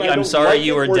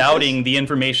you are doubting the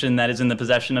information that is in the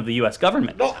possession of the U.S.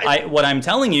 government. No, what I'm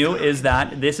telling you is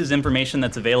that this is information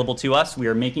that's available to us. We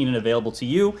are making it available to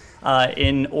you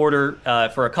in order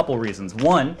for a couple reasons.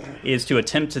 One is to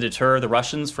attempt to deter the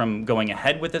Russians from going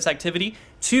ahead with this activity.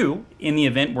 Two, in the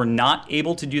event we're not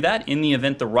able to do that, in the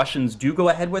event the Russians do go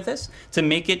ahead with this, to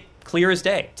make it clear as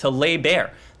day, to lay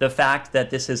bare the fact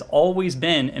that this has always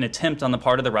been an attempt on the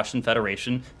part of the Russian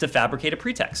Federation to fabricate a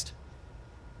pretext.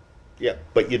 Yeah,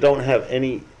 but you don't have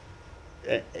any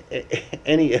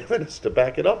evidence to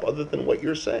back it up other than what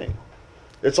you're saying.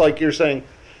 It's like you're saying,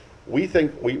 we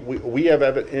think we have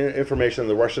information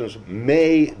the Russians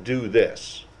may do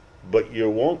this, but you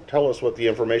won't tell us what the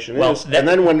information is. And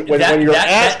then when you're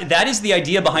asked... That is the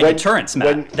idea behind deterrence,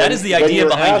 Matt. That is the idea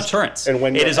behind deterrence. And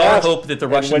when it is our hope that the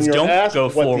Russians don't go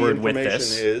forward with this. What the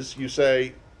information is, you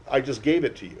say, I just gave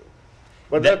it to you.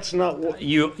 But that's not what...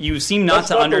 You seem not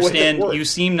to understand... You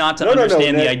seem not to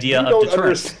understand the idea of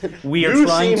deterrence. We are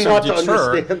trying to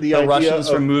deter the Russians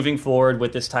from moving forward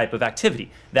with this type of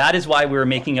activity. That is why we're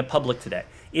making it public today.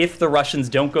 If the Russians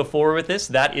don't go forward with this,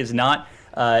 that is not...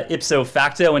 ipso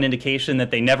facto an indication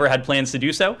that they never had plans to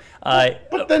do so.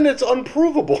 But then it's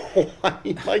unprovable. I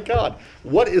mean, my God.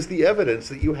 What is the evidence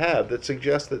that you have that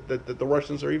suggests that the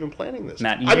Russians are even planning this?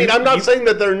 Matt, I'm not saying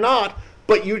that they're not,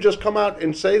 but you just come out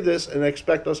and say this and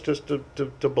expect us just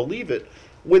to believe it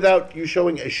without you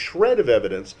showing a shred of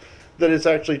evidence that it's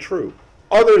actually true.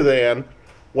 Other than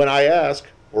when I ask,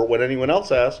 or when anyone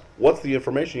else asks, what's the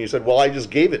information? You said, well, I just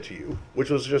gave it to you, which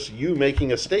was just you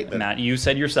making a statement. Matt, you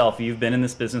said yourself, you've been in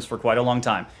this business for quite a long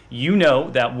time. You know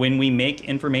that when we make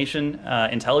information,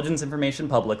 intelligence information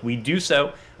public, we do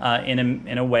so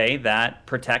in a way that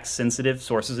protects sensitive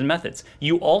sources and methods.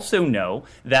 You also know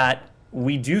that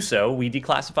we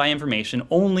declassify information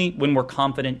only when we're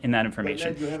confident in that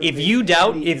information. If you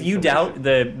doubt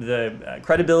the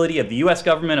credibility of the U.S.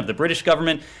 government, of the British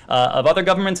government, of other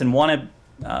governments, and want to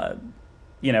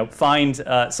find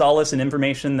solace in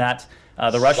information that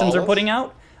the Russians are putting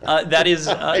out, that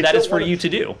is for you to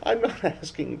do. I'm not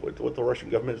asking what the Russian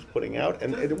government is putting out,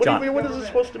 and what is it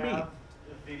supposed to mean?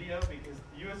 Video, because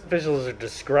U.S. officials are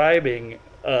describing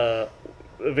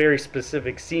very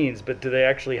specific scenes, but do they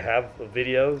actually have a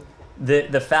video?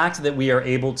 The fact that we are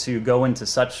able to go into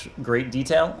such great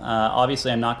detail,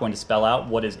 obviously I'm not going to spell out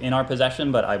what is in our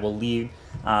possession, but I will leave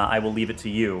it to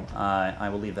you. I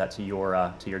will leave that to your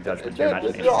judgment, your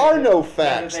imagination. There are no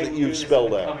facts that you've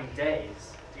spelled out. Coming days,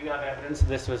 do you have evidence that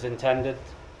this was intended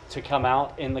to come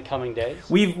out in the coming days?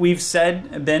 We've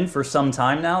said, Ben, for some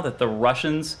time now that the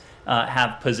Russians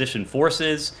have positioned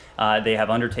forces. They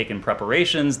have undertaken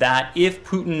preparations that if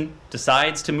Putin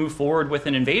decides to move forward with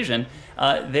an invasion,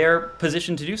 they're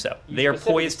positioned to do so. They are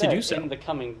poised to do so. In the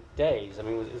coming days, I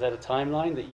mean, is that a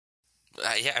timeline that?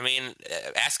 Yeah, I mean,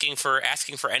 asking for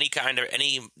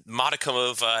any modicum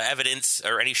of evidence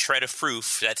or any shred of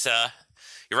proof. That's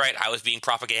you're right. I was being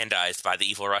propagandized by the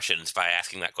evil Russians by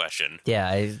asking that question. Yeah,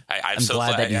 I'm so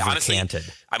glad that you've recanted.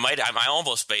 I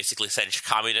almost basically said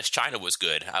communist China was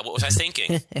good. What was I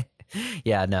thinking?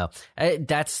 Yeah, no,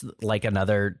 that's like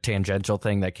another tangential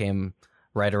thing that came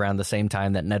right around the same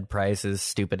time that Ned Price's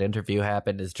stupid interview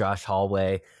happened. Is Josh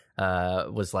Hallway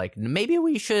was like, maybe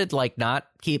we should like not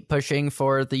keep pushing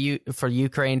for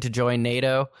Ukraine to join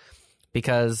NATO.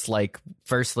 Because, like,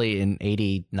 firstly, in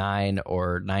 89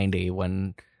 or 90,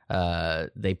 when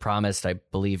they promised, I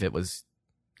believe it was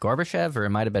Gorbachev, or it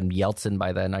might have been Yeltsin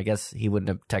by then. I guess he wouldn't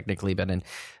have technically been in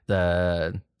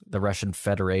the Russian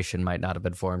Federation, might not have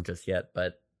been formed just yet.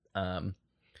 But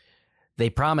they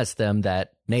promised them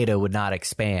that NATO would not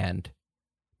expand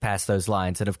past those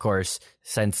lines. And, of course,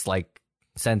 since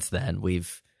then,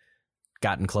 we've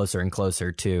gotten closer and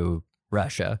closer to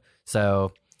Russia.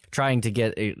 So trying to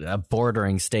get a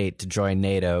bordering state to join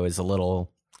NATO is a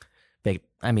little big.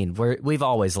 I mean, we've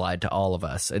always lied to all of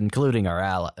us, including our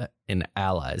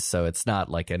allies. So it's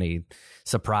not like any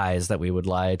surprise that we would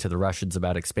lie to the Russians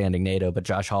about expanding NATO. But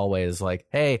Josh Hallway is like,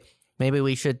 hey, maybe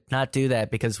we should not do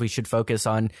that because we should focus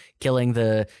on killing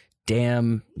the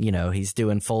damn, he's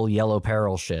doing full yellow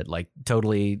peril shit, like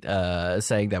totally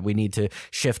saying that we need to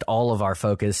shift all of our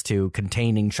focus to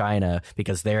containing China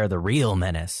because they're the real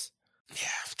menace. Yeah,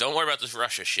 don't worry about this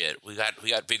Russia shit. We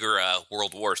got bigger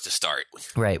world wars to start.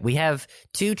 Right. We have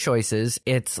two choices.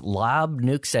 It's lob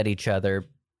nukes at each other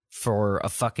for a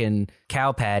fucking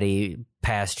cow patty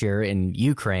pasture in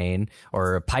Ukraine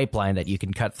or a pipeline that you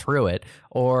can cut through it,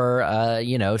 or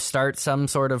start some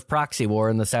sort of proxy war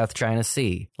in the South China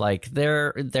Sea. Like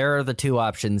there are the two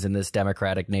options in this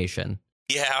democratic nation.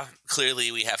 Yeah,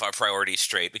 clearly we have our priorities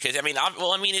straight because,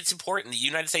 it's important. The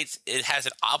United States, it has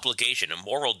an obligation, a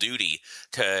moral duty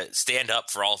to stand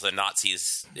up for all the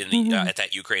Nazis in the at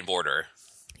that Ukraine border.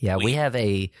 Yeah, we have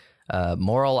a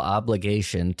moral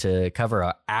obligation to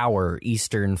cover our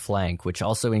eastern flank, which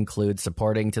also includes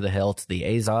supporting to the hilt the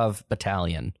Azov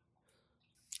Battalion.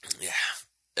 Yeah,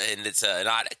 and it's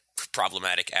not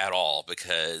problematic at all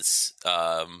because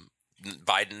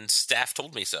Biden's staff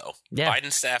told me so. Yeah.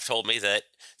 Biden's staff told me that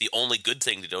the only good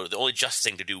thing to do, the only just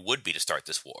thing to do would be to start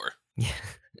this war.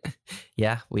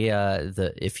 Yeah,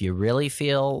 if you really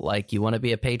feel like you want to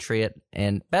be a patriot,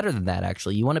 and better than that,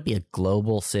 actually, you want to be a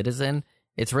global citizen,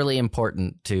 it's really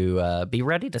important to be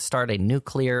ready to start a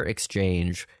nuclear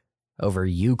exchange over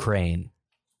Ukraine.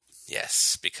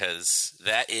 Yes, because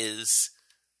that is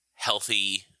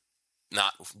healthy,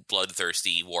 not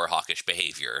bloodthirsty, war hawkish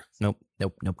behavior. Nope.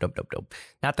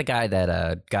 Not the guy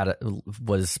that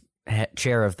was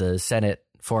chair of the Senate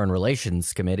Foreign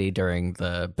Relations Committee during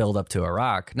the build-up to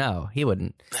Iraq. No, he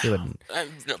wouldn't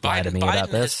lie to me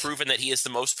about this. Biden has proven that he is the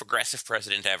most progressive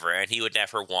president ever, and he would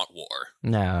never want war.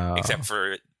 No. Except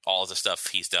for all the stuff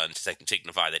he's done to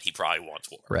signify that he probably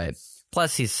wants war. Right.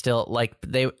 Plus, he's still,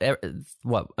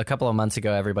 a couple of months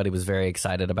ago, everybody was very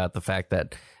excited about the fact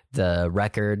that the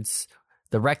records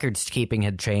keeping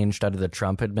had changed under the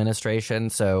Trump administration,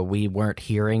 so we weren't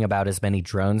hearing about as many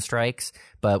drone strikes,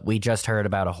 but we just heard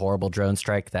about a horrible drone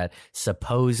strike that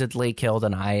supposedly killed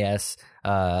an IS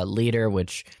leader,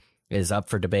 which is up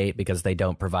for debate because they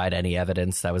don't provide any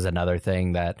evidence. That was another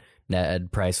thing that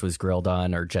Ned Price was grilled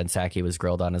on, or Jen Psaki was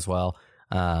grilled on as well.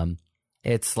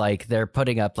 It's like they're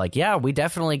putting up yeah, we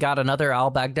definitely got another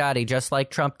al-Baghdadi just like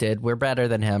Trump did. We're better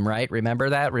than him, right? Remember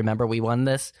that? Remember we won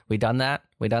this? We done that?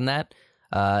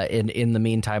 In the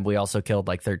meantime, we also killed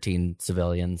 13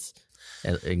 civilians,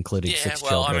 including 6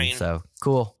 children. So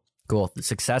cool.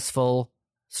 Successful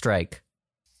strike.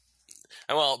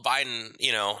 Well, Biden,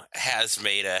 has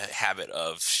made a habit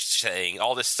of saying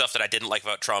all this stuff that I didn't like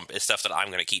about Trump is stuff that I'm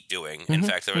going to keep doing. In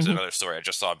fact, there was another story I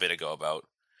just saw a bit ago about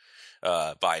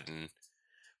Biden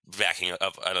backing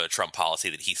up another Trump policy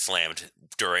that he slammed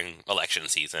during election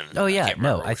season. Oh, yeah.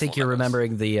 No, I think you're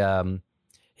remembering the...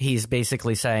 He's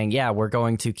basically saying, yeah, we're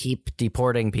going to keep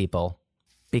deporting people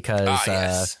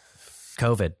because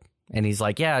COVID. And he's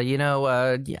like, yeah,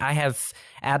 I have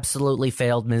absolutely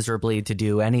failed miserably to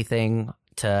do anything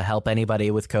to help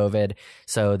anybody with COVID.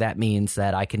 So that means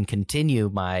that I can continue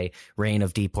my reign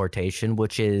of deportation,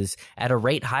 which is at a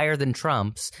rate higher than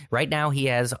Trump's. Right now, he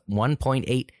has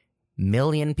 1.8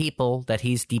 million people that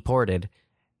he's deported.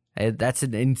 That's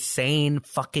an insane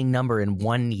fucking number in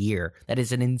 1 year. That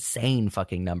is an insane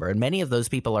fucking number. And many of those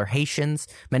people are Haitians.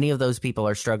 Many of those people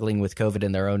are struggling with COVID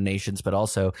in their own nations, but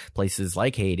also places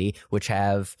like Haiti, which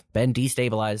have been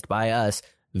destabilized by us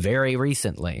very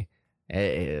recently.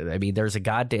 There's a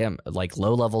goddamn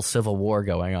low-level civil war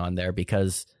going on there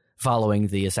because following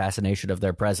the assassination of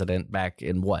their president back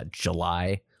in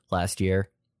July last year.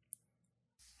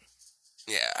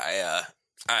 Yeah,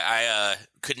 I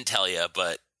couldn't tell you,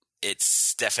 but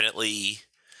it's definitely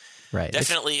right.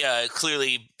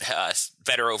 Clearly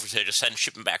better over to just send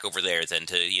shipment back over there than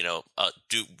to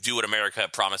do what America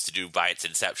promised to do by its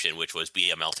inception, which was be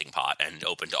a melting pot and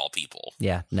open to all people.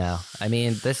 Yeah, no,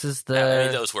 this is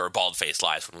those were bald-faced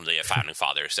lies from the founding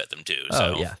fathers said them too.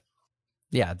 So. Oh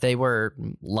yeah, they were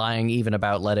lying even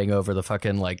about letting over the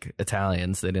fucking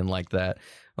Italians. They didn't like that.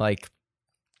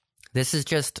 This is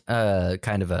just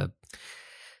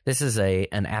This is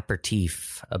an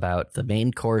aperitif about the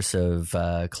main course of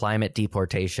climate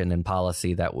deportation and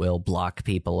policy that will block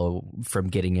people from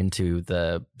getting into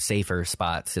the safer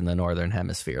spots in the Northern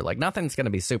Hemisphere. Nothing's going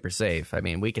to be super safe.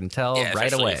 We can tell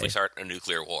right away. If we start a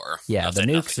nuclear war. Yeah, the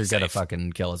nukes are going to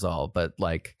fucking kill us all. But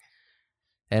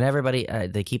and everybody,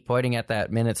 they keep pointing at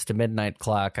that minutes to midnight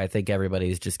clock. I think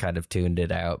everybody's just kind of tuned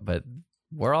it out. But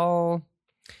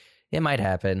it might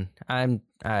happen. I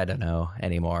don't know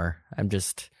anymore.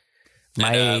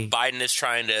 Biden is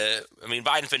trying to.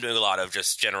 Biden's been doing a lot of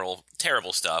just general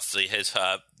terrible stuff. He's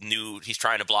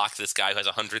trying to block this guy who has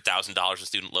 $100,000 in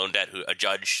student loan debt. Who a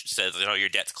judge says, your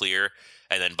debt's clear,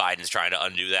 and then Biden's trying to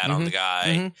undo that on the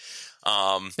guy.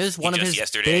 It was one of his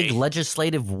big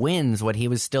legislative wins when he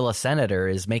was still a senator,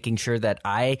 is making sure that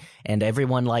I and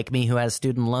everyone like me who has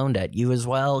student loan debt, you as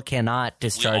well, cannot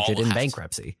discharge it in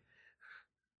bankruptcy.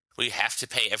 We have to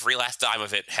pay every last dime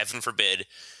of it. Heaven forbid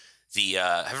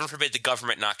the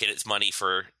government not get its money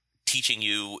for teaching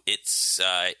you its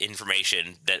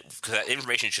information, because that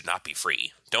information should not be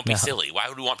free. Don't be silly. Why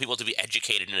would we want people to be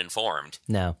educated and informed?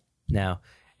 No.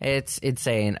 It's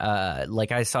insane.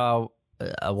 I saw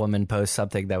a woman post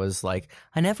something that was like,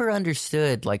 I never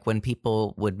understood, like, when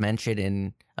people would mention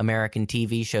in American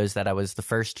TV shows that I was the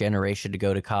first generation to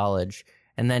go to college.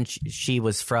 And then she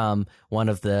was from one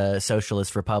of the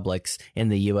socialist republics in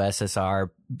the USSR.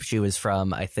 She was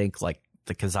from, I think, like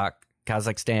the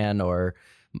Kazakhstan or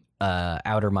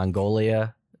Outer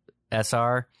Mongolia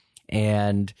SR.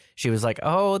 And she was like,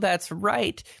 oh, that's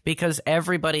right, because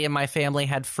everybody in my family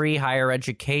had free higher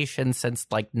education since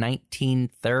like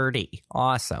 1930.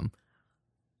 Awesome.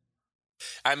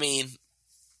 I mean,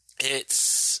 I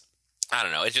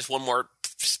don't know, it's just one more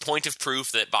point of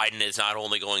proof that Biden is not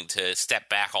only going to step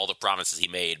back all the promises he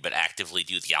made, but actively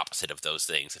do the opposite of those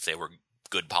things if they were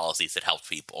good policies that helped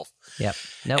people. Yep.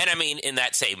 Nope. And I mean, in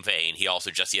that same vein, he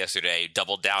also just yesterday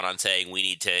doubled down on saying we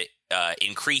need to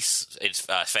increase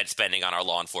Fed spending on our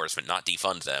law enforcement, not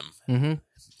defund them.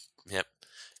 Mm-hmm. Yep.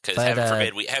 Because heaven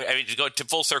forbid to go to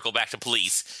full circle back to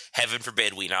police, heaven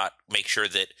forbid we not make sure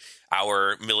that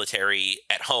our military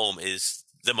at home is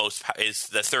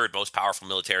the third most powerful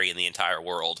military in the entire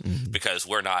world, because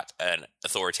we're not an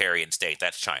authoritarian state.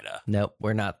 That's China. Nope,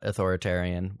 we're not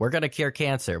authoritarian. We're going to cure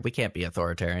cancer. We can't be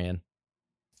authoritarian.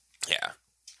 Yeah.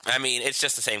 I mean, it's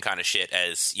just the same kind of shit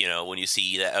as, you know, when you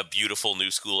see a beautiful new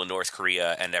school in North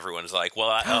Korea and everyone's like, well,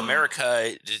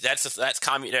 America, that's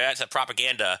a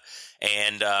propaganda,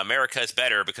 and America is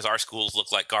better because our schools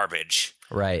look like garbage.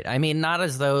 Right. I mean, not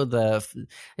as though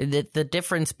the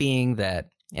difference being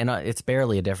that, and it's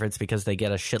barely a difference because they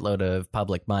get a shitload of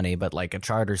public money, but like a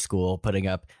charter school putting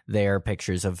up their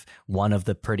pictures of one of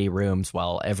the pretty rooms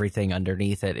while everything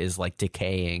underneath it is like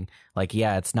decaying. Like,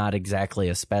 yeah, it's not exactly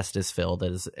asbestos filled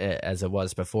as it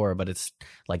was before, but it's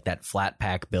like that flat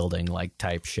pack building like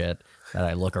type shit that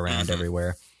I look around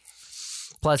everywhere.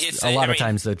 Plus, a lot of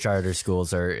times the charter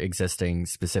schools are existing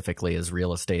specifically as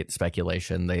real estate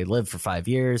speculation. They live for 5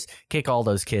 years, kick all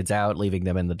those kids out, leaving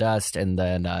them in the dust, and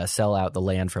then sell out the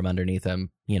land from underneath them,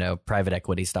 you know, private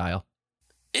equity style.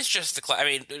 It's just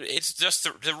it's just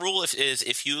the rule is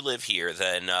if you live here,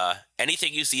 then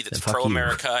anything you see that's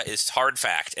pro-America is hard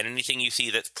fact, and anything you see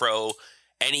that's pro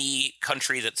any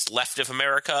country that's left of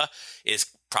America is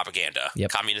propaganda,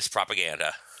 communist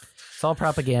propaganda. It's all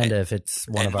propaganda if it's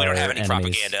one of our enemies. We don't have any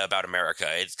propaganda about America.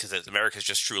 It's because America's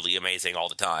just truly amazing all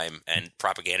the time, and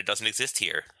propaganda doesn't exist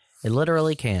here. It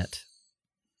literally can't.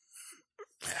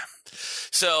 Yeah.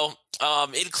 So,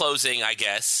 in closing, I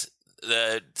guess,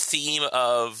 the theme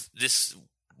of this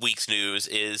week's news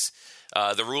is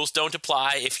the rules don't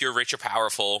apply if you're rich or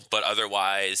powerful, but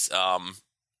otherwise,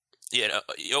 you know,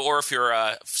 or if you're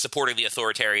supporting the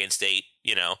authoritarian state,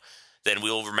 you know, then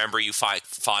we'll remember you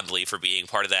fondly for being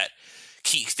part of that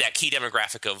key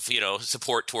demographic of, you know,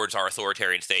 support towards our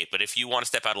authoritarian state. But if you want to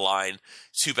step out of line,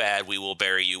 too bad. We will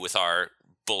bury you with our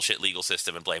bullshit legal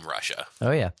system and blame Russia.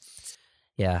 Oh, yeah.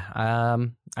 Yeah.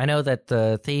 I know that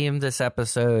the theme this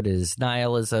episode is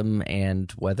nihilism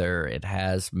and whether it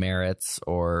has merits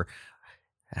or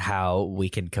how we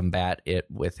can combat it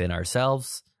within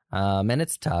ourselves. And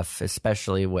it's tough,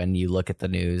 especially when you look at the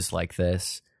news like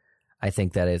this. I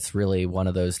think that it's really one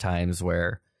of those times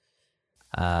where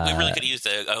we really could have used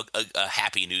a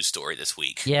happy news story this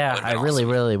week. Yeah, I really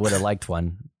would have liked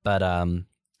one. But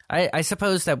I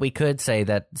suppose that we could say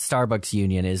that Starbucks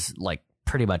union is like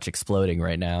pretty much exploding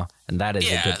right now, and that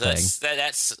is a good thing.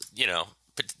 That's you know,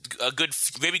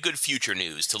 maybe good future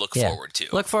news to look forward to.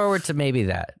 Look forward to maybe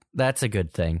that. That's a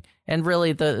good thing. And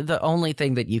really, the only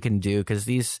thing that you can do, because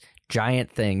these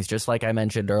giant things, just like I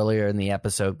mentioned earlier in the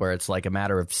episode, where it's like a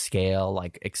matter of scale,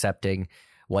 like accepting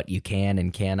what you can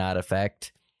and cannot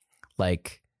affect,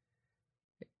 like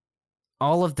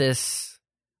all of this,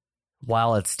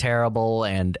 while it's terrible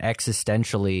and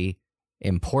existentially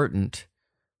important,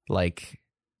 like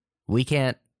we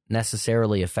can't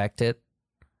necessarily affect it.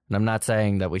 And I'm not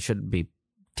saying that we shouldn't be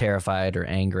terrified or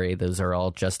angry. Those are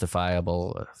all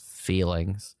justifiable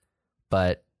feelings.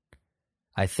 But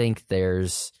I think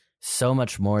there's so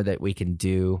much more that we can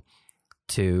do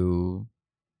to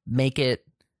make it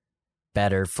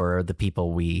better for the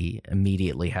people we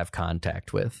immediately have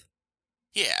contact with.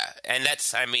 Yeah, and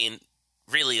that's, I mean,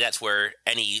 really that's where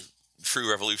any true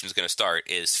revolution is going to start,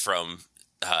 is from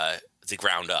the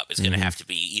ground up. It's going to have to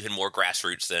be even more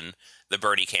grassroots than the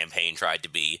Bernie campaign tried to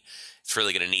be. It's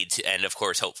really going to need to, and of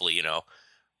course, hopefully, you know,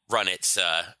 run its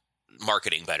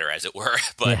marketing better, as it were.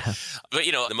 But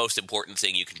you know, the most important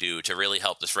thing you can do to really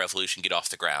help this revolution get off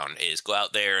the ground is go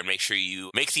out there and make sure you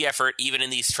make the effort, even in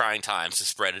these trying times, to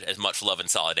spread as much love and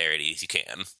solidarity as you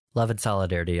can. Love and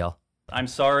solidarity, y'all. I'm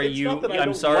sorry you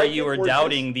are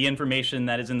doubting the information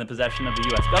that is in the possession of the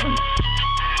U.S. government.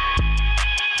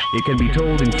 It can be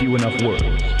told in few enough words.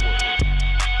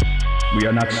 We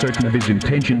are not certain of his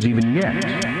intentions even yet.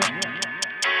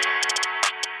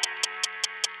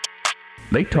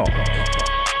 They talk.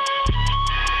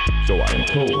 So I am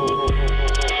told.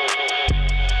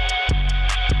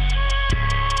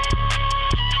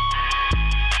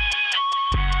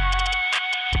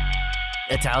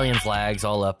 Italian flags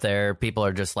all up there. People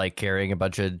are just like carrying a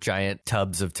bunch of giant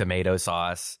tubs of tomato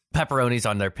sauce. Pepperonis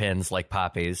on their pins like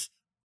poppies.